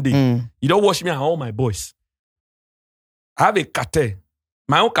on Sunday. You don't watch me and all my boys. I have a cartel.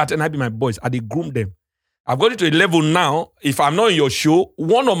 My own cartel, and I be my boys. I dey groom them. I've got it to a level now. If I'm not in your show,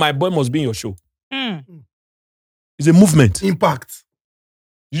 one of my boys must be in your show. It's a movement. Impact.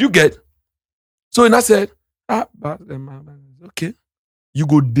 Did you get? So and I said, okay. You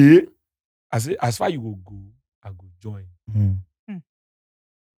go there. I said, as far you go, I go join.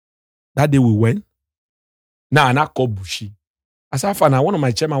 That day we went. Now I call Bushi. I said, now one of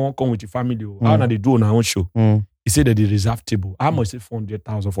my chairman won't come with your family. How now they do on our own show? He said that they reserve table. How much is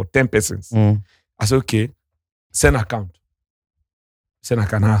 400,000 for 10 persons? I said, okay, send account. Send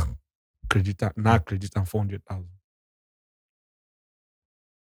account now credit and 400,000.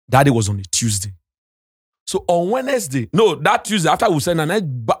 That day was on a Tuesday. So on Wednesday, no, that Tuesday after we send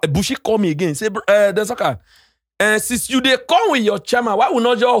and Bushi call me again. Say, Destalker, since you they come with your chairman, why will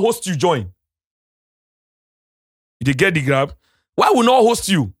not your host you join? They get the grab. Why will not host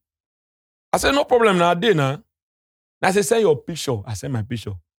you? I said, no problem now, day now. I said, send your picture. I send my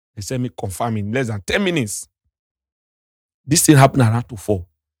picture. They send me confirming in less than 10 minutes. This thing happened around 2-4.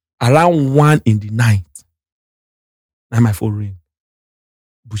 Around 1 in the night. Now my phone ring.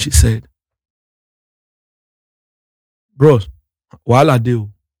 Bushi said, bros, wahala dey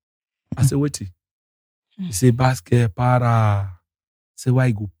o. I said, wait. He said, Basket, para. Say, why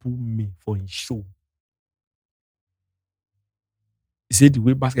you go pull me for his show? He said, the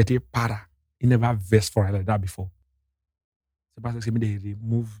way Basket take para, he never versed for her like that before. So Basket said, they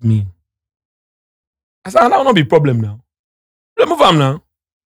remove me. I said, that will not be a problem now. Remove him now.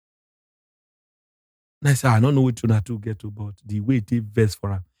 And I said, I don't know what to get to, but the way it take verse for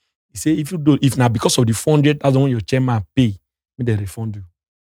her. He said, if now because of the 400,000 when your chairman pay, me they refund you.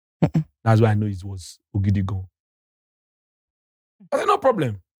 That's why I know it was Ogidi gone. I said, no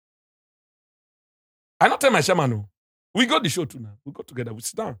problem. I not tell my chairman no. We got the show too now. We go together. We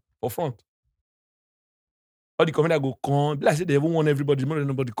sit down for front. All the commander go come. Like I said, they even want everybody. More than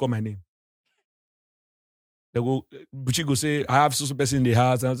nobody call my name. They go, Buchi go say, I have so person in the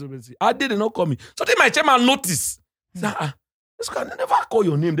house. I did not call me. So then my chairman notice. Say, this guy, they never call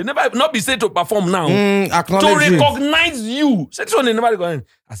your name. They never not be said to perform now. To recognize you. Say this one, they never go in.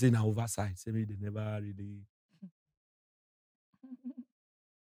 I say, now oversight. Say me, they never really.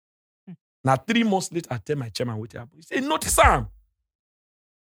 Now 3 months later, I tell my chairman what happened. He say, notice him.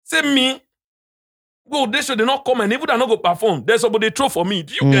 Say me. Go, they should not come and even they not go perform. There's somebody throw for me.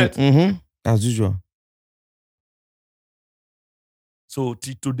 Do you get? As usual. So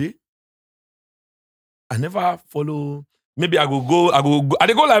till today, I never follow. Maybe I go. I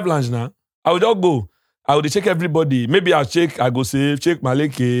dey go live lounge now. I will just go. I will check everybody. Maybe I'll check. I go say check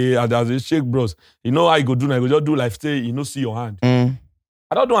Maleke. I check bros. You know how you go do now. You go just do like stay. You know see your hand.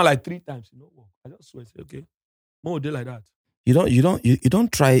 I don't do it like 3 times. You know, I just swear say okay. More day like that. You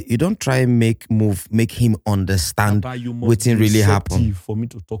don't try make him understand what really happened for me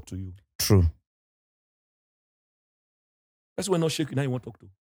to talk to you. True. That's when not shaking. Now you want to talk to.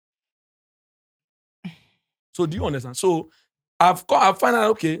 So do you understand? So I find out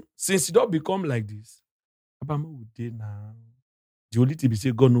okay since it don't become like this. Abama would day now. The only thing be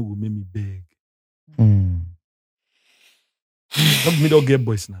say God no go make me beg. Not me don't get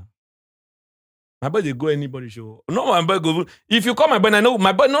boys now. My boy they go anybody show. No, my boy go. If you call my boy, I know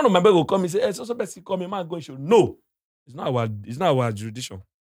my boy. None of my boy will come and say, "Hey, so best call me, man, go show." No, it's not our jurisdiction.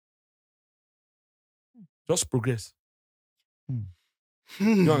 Just progress.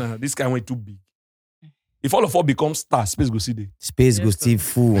 You know, this guy went too big. If all of us become stars, space go see there. Space go still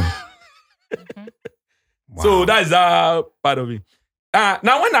full. So that is that part of it.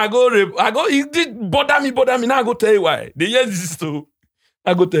 Now when I go, it did bother me. Now I go tell you why. They hear this too.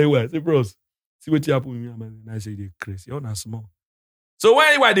 I go tell you why. Say, bros, see what you happen with me. And I say, they crazy. You're not small. So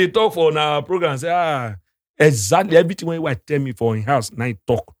when they talk for our program, say, exactly everything when you tell me for in house, now you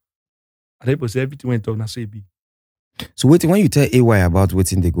talk. And people say everything when you talk, now say be. So wait, when you tell AY about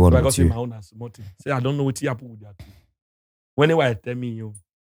waiting, they go on I with say you. my own as small thing. Say I don't know what happen with that. When AY tell me,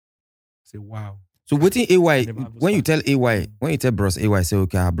 say wow. So waiting AY, when you tell bros AY, say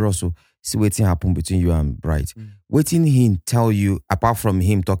okay, bros, so see waiting happen between you and Bright. Waiting him tell you apart from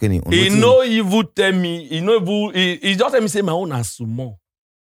him talking in. He no evil tell me. He just tell me say my own as small.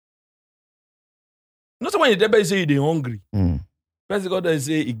 Not when you tell me say they hungry. First God they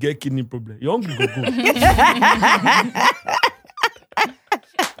say he get kidney problem. You hungry go.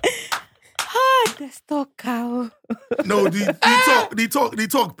 Destalker. No, the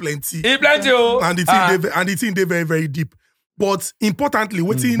talk plenty. He plenty, and the thing they very, very deep. But importantly,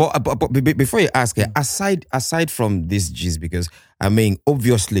 waiting. But before you ask, aside from this gist, because I mean,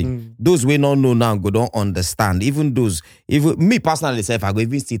 obviously, those we don't know now go don't understand. Even me personally, if I go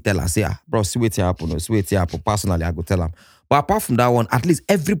even still tell her, say, bro, see what happen. Personally, I go tell them. But apart from that one, at least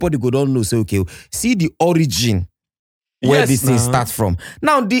everybody go don't know. Say, okay, see the origin where this thing starts from.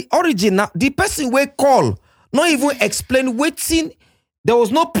 Now, the origin, the person we call, not even explain waiting. There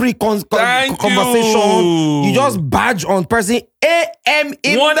was no conversation. You just badge on person a.m.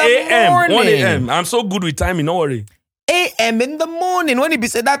 in 1 the morning. 1 a.m. I'm so good with timing, don't worry. a.m. in the morning. When it be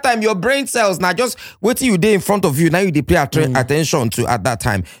said that time, your brain cells now just waiting you there in front of you. Now you pay attention to at that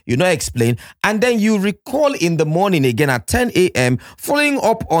time. You know, explain. And then you recall in the morning again at 10 a.m. following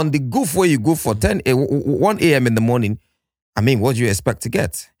up on the goof where you go for 1 a.m. in the morning. I mean, what do you expect to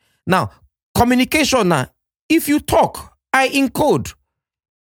get? Now, communication now. If you talk, I encode.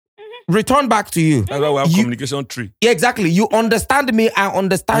 Return back to you. That's why we have communication tree. Yeah, exactly. You understand me, I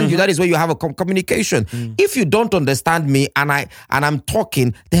understand you. That is where you have a communication. If you don't understand me and I'm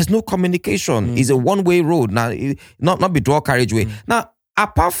talking, there's no communication. It's a one-way road. Now, not be dual carriageway. Now,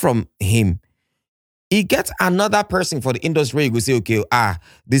 apart from him, he gets another person for the industry where you go say, okay,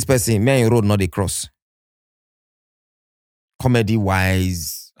 this person, man, road not a cross.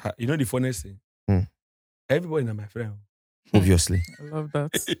 Comedy-wise. You know the funniest thing? Everybody is my friend. Obviously. I love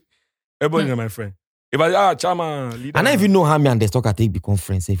that. Everybody is my friend. If I Chama, leader, and I even know how me and Destalker take become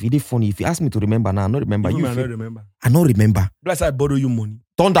friends. If it is funny, if you ask me to remember now, I don't remember. I don't remember. I don't remember. Plus, I borrow you money.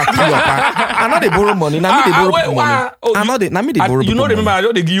 Thunder kill your part. I know they borrow money. Now me they borrow people money. I know they borrow. You know, remember? I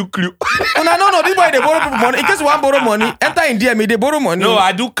don't they give you clue. No. This boy they borrow people money. In case you want borrow money, enter in DM. They borrow money. No,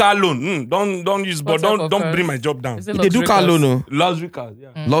 I do car loan. Don't use, but don't bring my job down. They do car loan. No. Luxury cars.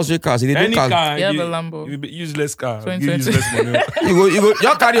 Yeah. Luxury cars. They do Any cars. car. You have a Lambo. You useless car. You 2020. useless money.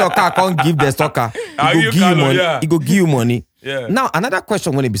 You carry your car. Can't give Destalker. He go give you money. He go give you money. Yeah. Now another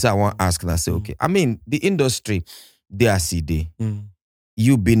question when it be said, I want to ask. I say, okay. I mean the industry, they are CD.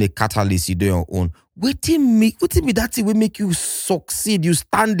 You being a catalyst, you do your own. Waiting me that thing will make you succeed. You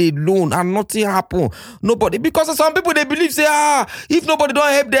stand alone and nothing happen. Nobody, because some people they believe say, if nobody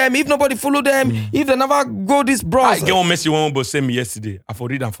don't help them, if nobody follow them, if they never go this broad. I get one message one but send me yesterday. I for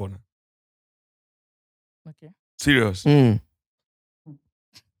read them for now. Okay. Serious. Read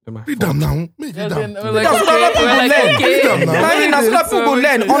them now. Make it them. That's what people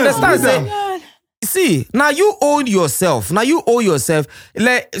learn. Understand? Say, see, now you own yourself. Like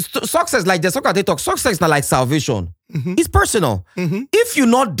success, like the Destalker talk. Success is not like salvation. It's personal. If you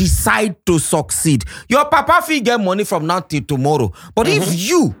not decide to succeed, your papa fee get money from now till tomorrow. But if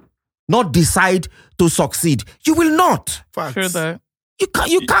you not decide to succeed, you will not. Facts. Sure that.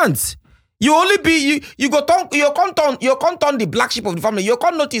 You can't. You only be you can't turn the black sheep of the family. You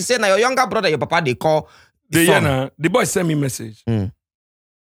can't notice say now your younger brother, your papa they call the boy sent me message.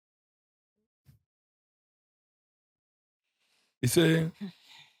 He say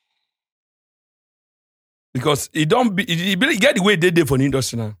because he get the way they did for the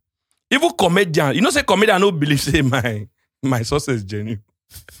industry now. Even comedian, you know say comedian no believe say my success genuine.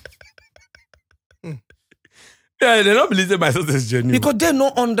 Yeah, they don't believe that my success is genuine. Because they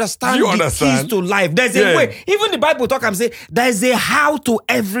don't understand the keys to life. There's a way. Even the Bible talk and say, there's a how to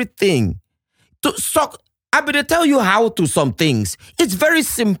everything. I better tell you how to some things. It's very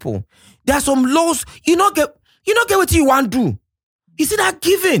simple. There are some laws. You not get what you want to do. You see that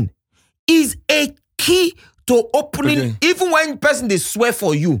giving is a key to opening, even when person they swear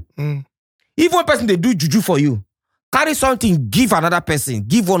for you. Even when person they do juju for you. Carry something, give another person,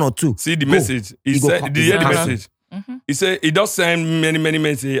 give one or two. See the message. He said, did you hear the message? He said, he does send many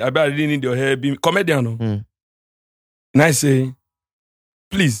men say, I bet I really need your hair. Be comedian. No? And I say,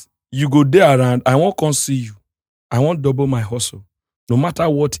 please, you go there around. I won't come see you. I won't double my hustle. No matter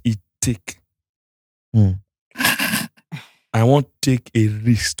what it take. I won't take a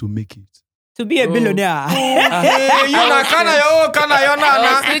risk to make it. To be a billionaire. I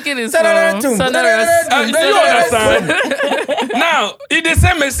was thinking it's you understand? Now, it's the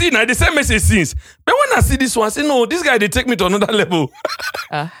same message. Now, the same message since. But when I see this one, I say, no, this guy, they take me to another level.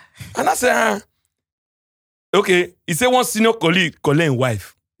 And I say, okay. He said one senior colleague, Colin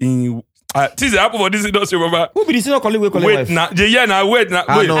wife. This is happen for this industry, remember? Who be the senior colleague with Wait, now. Wait. No,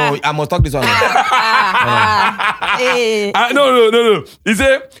 I must talk this one. No. He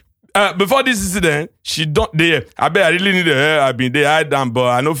said, before this incident, she don't there. I bet I really need her. I've been there, I down, but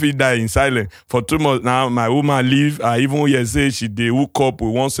I know if he die in silence. For 2 months now, my woman leave. I even hear say she they hook up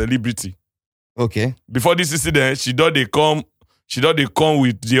with one celebrity. Okay. Before this incident, she thought they come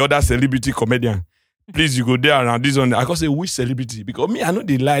with the other celebrity comedian. Please, you go there around this one. I can say which celebrity because me, I know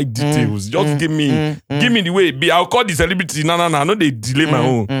they like details. Just give me the way it be. I'll call the celebrity. No. I know they delay my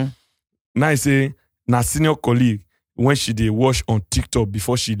own. Now I say, na senior colleague when she did wash on TikTok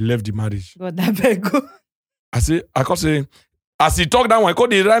before she left the marriage. God, that better go. I can say, as he talk that one, I call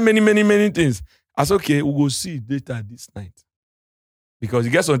they write many things. I say, okay, we'll go see it later this night because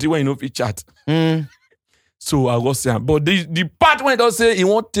you get something when you know if you chat. So I was saying, but the part when he don't say he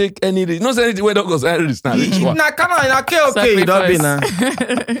won't take any risk, not say anything when he don't go say risk. Now, come on, okay, you don't be now.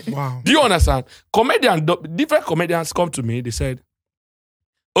 Wow. Do you understand? Different comedians come to me. They said,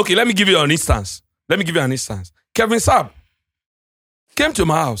 okay, let me give you an instance. Kevin Saab came to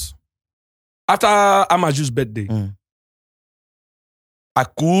my house after Amaju's birthday. I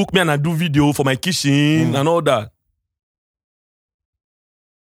cook, me and I do video for my kitchen and all that.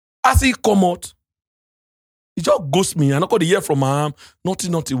 As he come out, he just ghost me. I not got the hear from my arm.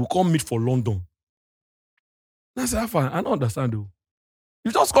 Nothing. We'll come meet for London. I said, fine. I don't understand though.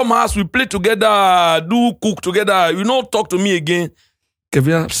 You just come house, we play together, do cook together. You don't talk to me again.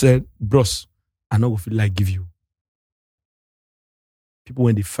 Kevin said, bros, I not gonna feel like give you. People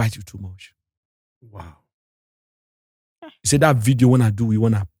when they fight you too much. Wow. He said that video when I do, we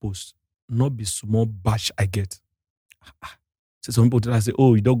want to post. Not be small bash I get. So some people tell us, say,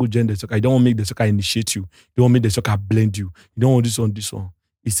 oh, you don't go join the soccer. You don't want to make the soccer initiate you. You don't want to make the soccer blend you. You don't want this one.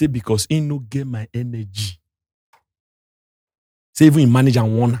 He said, because he no get my energy. Say, even he manage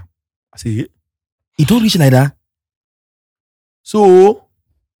and wanna. I say, hey. He don't reach like that. So,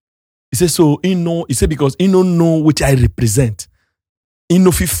 he said, he said, because he don't know what I represent. He know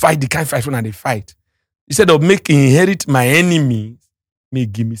if he fight, the kind of fight when they fight. Instead of inherit my enemy, may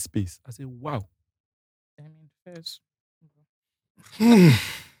give me space. I say, wow.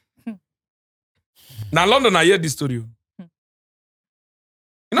 Now London, I hear this story. You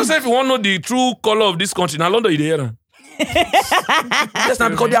know, say if you want to know the true color of this country, now London, you hear them. Yes, now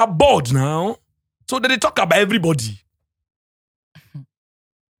because they are bored now. So they talk about everybody.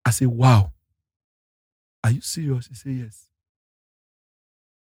 I say, wow. Are you serious? He say, yes.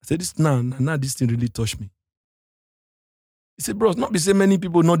 I said, this now this thing really touched me. He said, bros, not be say many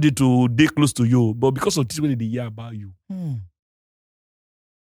people not there to day close to you, but because of this way they hear about you.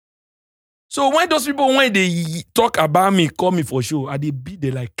 So when those people, when they talk about me, call me for show, they beat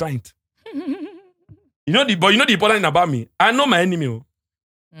they like client. You know the important thing about me. I know my enemy.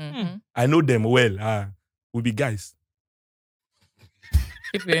 I know them well. We be guys.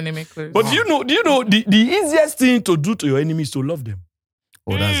 Keep your enemy close. But do you know the easiest thing to do to your enemy is to love them.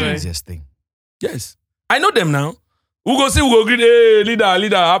 Oh, that's the easiest thing. Yes. I know them now. We go greet, hey,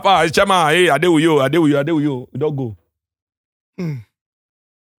 leader, Papa, Chama, hey, I deal with you. We don't go.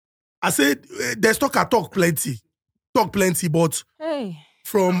 I said, Destalker talk plenty, but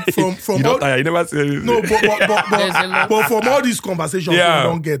from you all, don't tire, you never say anything. No, but from all these conversations we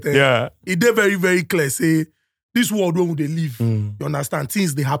don't get, it they very, very clear. Say, this world where they live, you understand,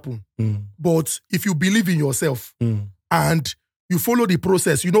 things they happen. But if you believe in yourself and you follow the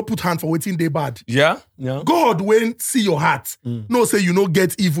process, you don't put hand for waiting day bad. Yeah. God when see your heart, no say you no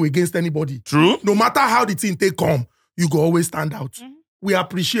get evil against anybody. True. No matter how the thing take come, you go always stand out. We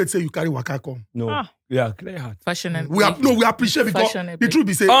appreciate say you carry waka come. No. Yeah, clear heart. Fashionably. We appreciate because the truth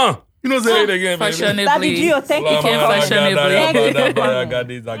be say, you know, say it again, fashionably. Daddy Gio, thank you.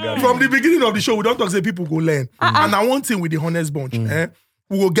 From the beginning of the show, we don't talk say people go learn. And I one thing with the honest bunch,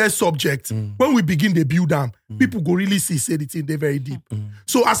 we will get subject. When we begin the build them, people go really see say the thing they very deep.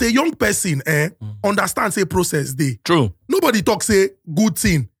 So as a young person, understand say process day. True. Nobody talk say good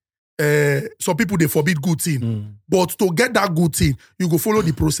thing. some people they forbid good thing. But to get that good thing, you go follow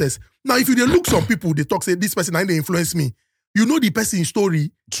the process. Now, if you dey look some people, they talk say this person they influence me. You know the person's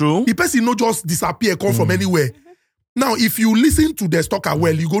story. True. The person no just disappear, come from anywhere. Now, if you listen to Destalker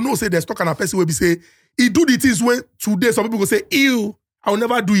well, you go know say Destalker na person will be say he do the things when today some people go say, ew, I will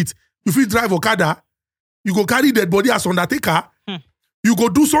never do it. If you drive Okada, you go carry dead body as Undertaker. You go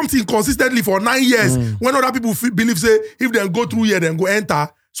do something consistently for 9 years. When other people believe say if they go through here, then go enter.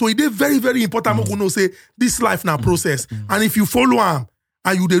 So it is very, very important to know say this life now process. And if you follow him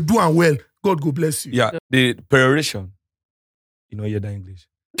and you dey do am well, God go bless you. Yeah, the peroration. You know, hear that English.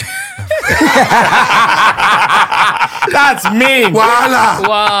 That's mean. Voila.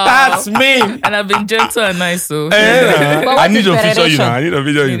 Wow. That's mean. And I've been gentle and nice, so. I need to feature you peroration? now. I need to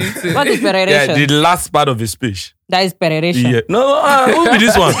feature You you. need to. What is Yeah, peroration? the last part of his speech. That is peroration. Yeah. No, who be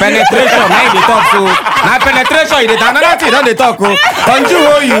this one? Penetration, now they talk so. Now penetration, you dey another thing, don't they talk. Don't you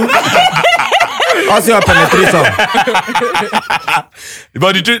hold you? Also your penetration.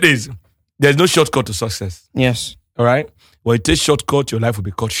 But the truth is, there's no shortcut to success. Yes. All right? When you take shortcut, your life will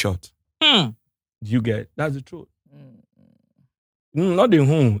be cut short. Hmm. You get that's the truth. Not the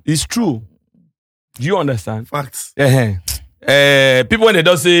whom. It's true. Do you understand? Facts. People when they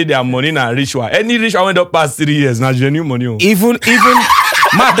don't say their money na ritual. Any ritual went up past 3 years, now genuine money. Oh. Even,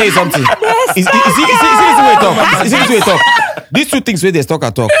 ma tell you something. Is this way talk? Is this way talk? These two things where they talk.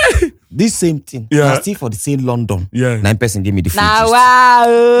 This same thing. Yeah. Na still for the same London. Yeah. 9 person give me the free Nah, gist. wow.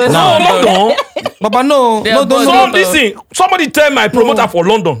 No, London. Baba, no. They No, are don't. both- So listen, somebody tell my promoter for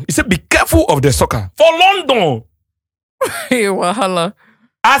London. He said, be careful of the soccer. For London. Hey, wahala.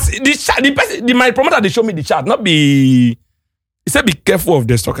 As my promoter, they show me the chart. Not be. He said, be careful of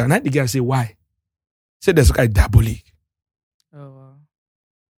the soccer. And I the guy say, why? He said, the soccer is diabolic. Oh, wow.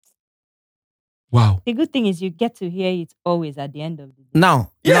 Wow. The good thing is you get to hear it always at the end of the day. Now.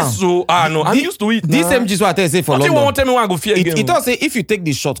 Yes, so, no, I'm used to it. This same gist what I tell you say for Nothing London. won't tell me when I go fear again. It does say if you take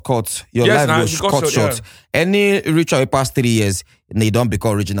the shortcut, your Yes, life nah, goes because cut short, short. Any ritual past 3 years, they don't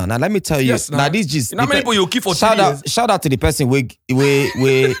become original. Now let me tell you, Yes, nah. now this gist. You know how many people you keep for 3 shout years? Shout out to the person we give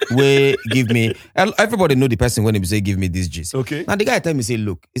me. Everybody know the person when he say give me this gist. Okay. Now the guy tell me say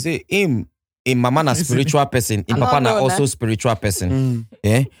look, he say him. In mama na spiritual person, in papa na also spiritual person.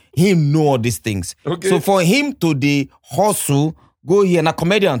 Yeah, him know all these things. Okay. So for him to the hustle, go here, na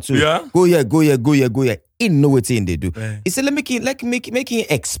comedian too. Yeah. Go here. He know what thing they do. Yeah. He said, let me make him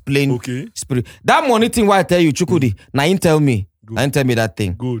explain. Okay. Spirit. That money thing why I tell you, Chukudi, now him tell me. Now him tell me that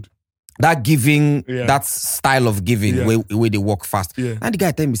thing. Good. That giving, Yeah. that style of giving, Yeah. where they work fast. Yeah. And the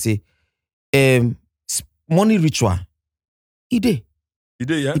guy tell me, say, money ritual, he dey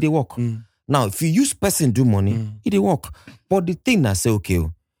work. Now, if you use person do money, it will work. But the thing I say, okay,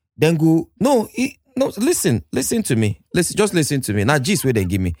 then go, listen to me. Just listen to me. Now, gist where they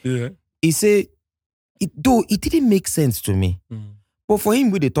give me. Yeah. He say, it didn't make sense to me. But for him,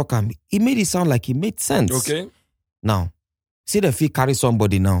 when they talk, it made it sound like it made sense. Okay. Now, say if he carry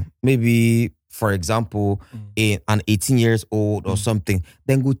somebody now, maybe, for example, an 18 years old or something,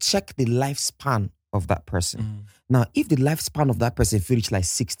 then go check the lifespan of that person. Now, if the lifespan of that person reach like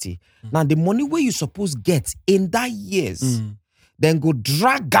 60, now the money where you suppose get in that years, then go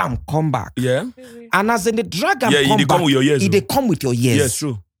drag am come back. Yeah. And as in the drag am Yeah, come they back, come with your years, they come with your years. Yes,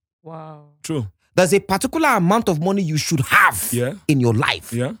 true. Wow. True. There's a particular amount of money you should have Yeah. in your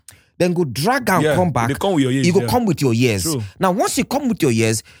life. Yeah. Then go drag am Yeah, come back. they come with your years, You go yeah. come with your years. True. Now, once you come with your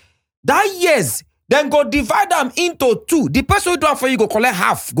years, that years, then go divide them into 2. The person who do it for you go collect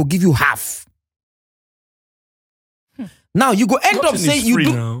half, go give you half. Now you go end Nothing up saying is you free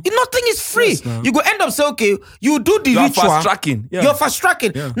do now. nothing is free. Yes, now. You go end up say okay, you do the You are ritual. fast tracking. Yeah. You're fast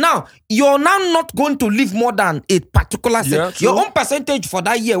tracking. Yeah. Now you're now not going to live more than a particular set. Yeah, true. Your own percentage for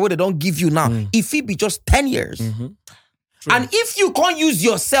that year where they don't give you now, if it be just 10 years, True. and if you can't use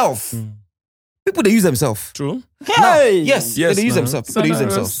yourself, people they use themselves. True. Now, Hey! yes, Yes, they use man. themselves. People they use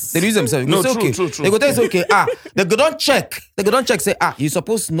themselves. They use themselves. You No, go say, true, okay. true, true. They go tell you, say, okay, they go don't check. They go don't check, say, you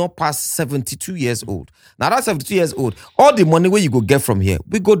supposed not pass 72 years old. Now that's 72 years old. All the money where you go get from here,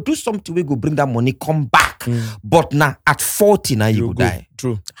 we go do something, we go bring that money, come back. But now at 40 now you go Good. die.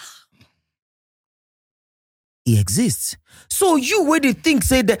 True. It exists. So you where they think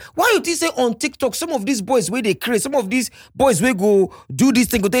say that why you think say on TikTok some of these boys where they create some of these boys where go do this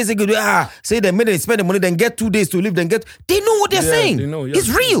thing go say they made them spend the money then get 2 days to live then get they know what they're Yeah, saying. they know, yeah. It's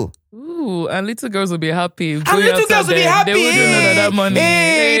real. Ooh, and little girls will be happy. And little girls will be happy. They wouldn't know that money.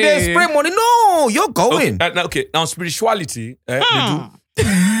 Hey, they spray money. No, you're going. Now spirituality. They do.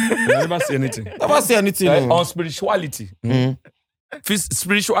 I never say anything. Never say anything. no. On spirituality,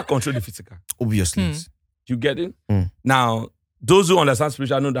 spiritual control the physical. Obviously. You get it? Now, those who understand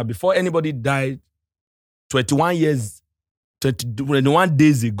spiritual know that before anybody died 21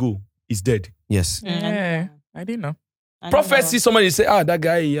 days ago, he's dead. Yes. Yeah, I didn't know. Prophet see somebody say, that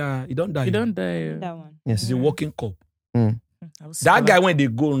guy, he don't die. You don't die. That one. Yes. He's a walking cop. That Guy, when they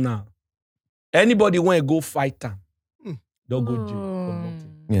go now, anybody when they go fight him, don't go jail.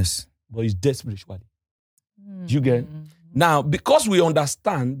 Yes. But he's dead spiritually. Do you get it? Now, because we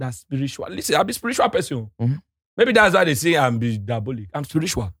understand that spiritual, listen, I'm a spiritual person. Maybe that's why they say I'm diabolic. I'm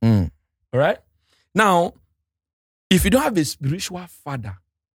spiritual. All right? Now, if you don't have a spiritual father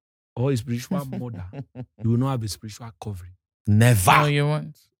or a spiritual mother, you will not have a spiritual covering. Never. No, you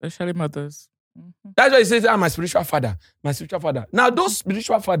won't. Especially mothers. That's why he says, I'm my spiritual father. My spiritual father. Now, those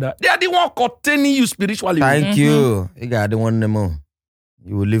spiritual father, they are the one containing you spiritually. Thank you. You got the one more.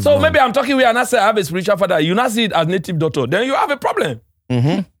 You will live So long. maybe I'm talking where I not say I have a spiritual father. You not see it as native daughter. Then you have a problem.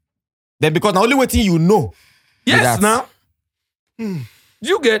 Then because the only way thing you know. Yes, now.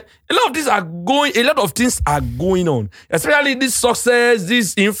 You get a lot of things are going. A lot of things are going on, especially this success,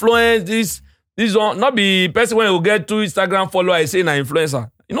 this influence, this one. Not be person when you get to Instagram follower, I say na influencer.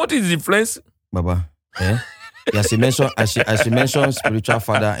 You know what is influence? Baba, as she mentioned spiritual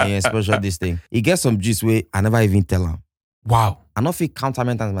father and especially this thing. He gets some gist where I never even tell him. Wow. I don't feel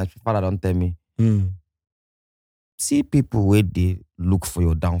counterment as my father don't tell me. See people where they look for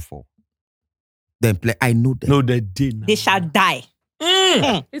your downfall. Then play. I know them. No, they did. They shall die.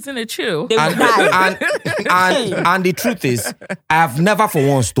 It's in a chill. They will die. And the truth is, I have never for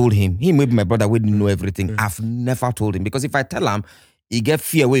once told him. He may be my brother, we didn't know everything. I've never told him. Because if I tell him, he get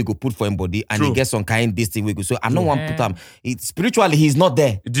fear where he go put for him body and he get some kind this thing where he go. So I don't want to put him. Spiritually, he's not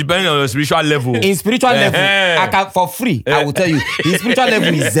there. It depends on your spiritual level. In spiritual level, I can for free. I will tell you, his spiritual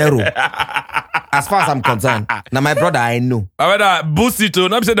level is 0. As far as I'm concerned. Now my brother, I know. I rather boost it to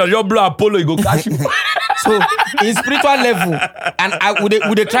not say that your blood Apollo you go catch you. So in spiritual level, and I would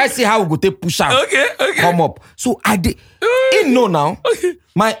they try to see how we go take push out. Okay. Come up. So I did. He know now.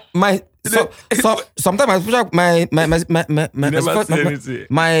 My sometimes my spiritual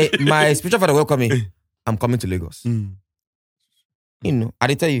my spiritual father welcome me. I'm coming to Lagos. You know, I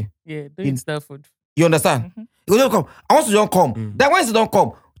did tell you. Yeah, doing stuff food. You understand? He don't come. I want to don't come. Then once he don't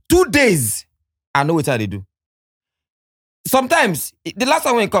come, 2 days, I know what I do. Sometimes the last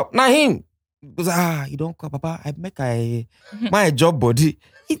time when he come, now him goes, you don't come, Papa. I make my job body.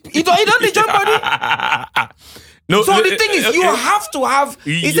 He don't need job body. No, so the thing is, you have to have.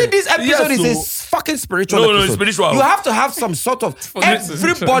 Is it this episode is a fucking spiritual episode? No, it's spiritual. You have to have some sort of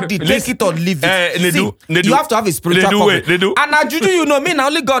everybody take it or leave it. You have to have a spiritual covering. And now Juju, you know me, now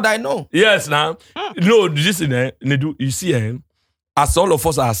only God I know. Yes, now. No, listen, Nedu, you see, as all of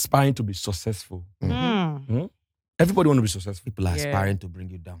us are aspiring to be successful. Everybody want to be successful. People are aspiring to bring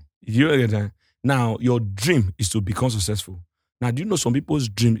you down. You get that? Now, your dream is to become successful. Now, do you know some people's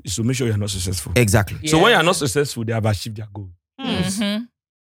dream is to make sure you're not successful? Exactly. So when you're not successful, they have achieved their goal. They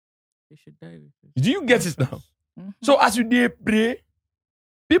should die with it. Do you get it now? So as you pray,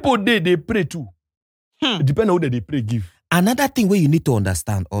 people they pray too. It depends on who they pray give. Another thing where you need to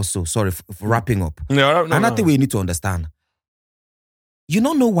understand also, sorry for wrapping up. Another thing where you need to understand. You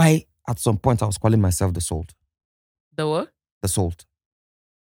don't know why at some point I was calling myself the salt. The what? The salt.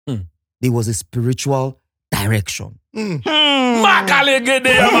 There was a spiritual direction. Mommy.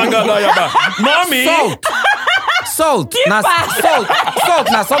 Salt. Now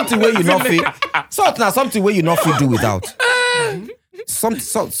something where you not feel. Salt now something where you not feel do without.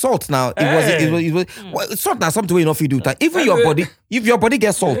 Salt now it was salt now something where you not feel do without. Even your body, if your body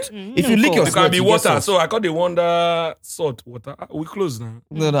gets salt, if you lick your it sweat, can be water. So I call the wonder salt water. We close now.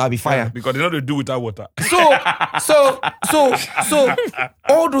 No, I'll be fire. Because they know they do without water. So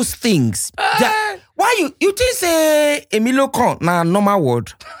all those things. Why you think say Emilio Con na normal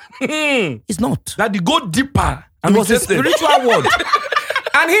word? It's not. That they go deeper. It was a spiritual word.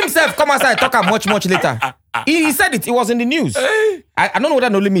 And himself come outside talk much later. He said it. It was in the news. I don't know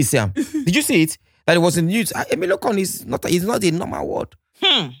whether only me see him. Did you see it? That it was in the news. Emilio Con is not a normal word.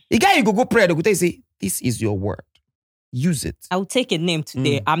 The guy you go pray, they go say, this is your word. Use it. I will take a name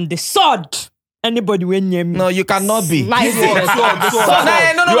today. I'm the sword. Anybody will near me. No, you cannot be. My sword.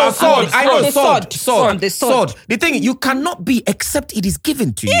 No, sword. I know the sword. sword. The thing, you cannot be except it is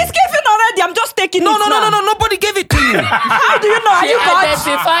given to you. It's given already. already. I'm just taking No. it now. Nobody gave it to you. How do you know? Are you God? Are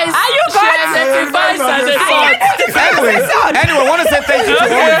you God? Anyway, I want to say thank you to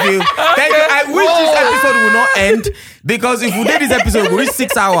all of you. Thank you. I wish this episode will not end because if we did this episode, we reach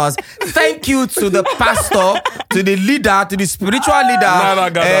 6 hours. Thank you to the pastor, to the leader, to the spiritual leader,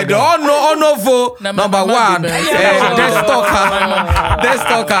 the Honorable number one,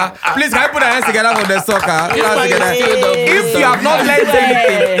 Destalker. Please, can I put our hands together for Destalker? If you have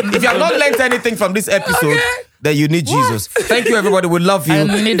not learned anything from this episode, then you need Jesus. Thank you, everybody. We love you.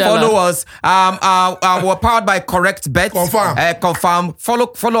 Follow us. We're powered by Correct Bet. Confirm.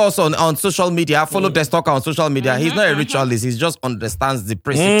 Follow us on social media. Follow Destalker on social media. He's not a ritualist. He just understands the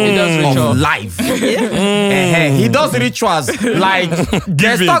principle of life. He does rituals like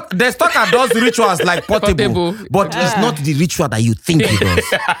Destalker does rituals like portable, but it's not the ritual that you think he does.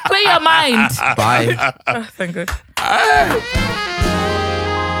 Clear your mind. Bye. Thank God.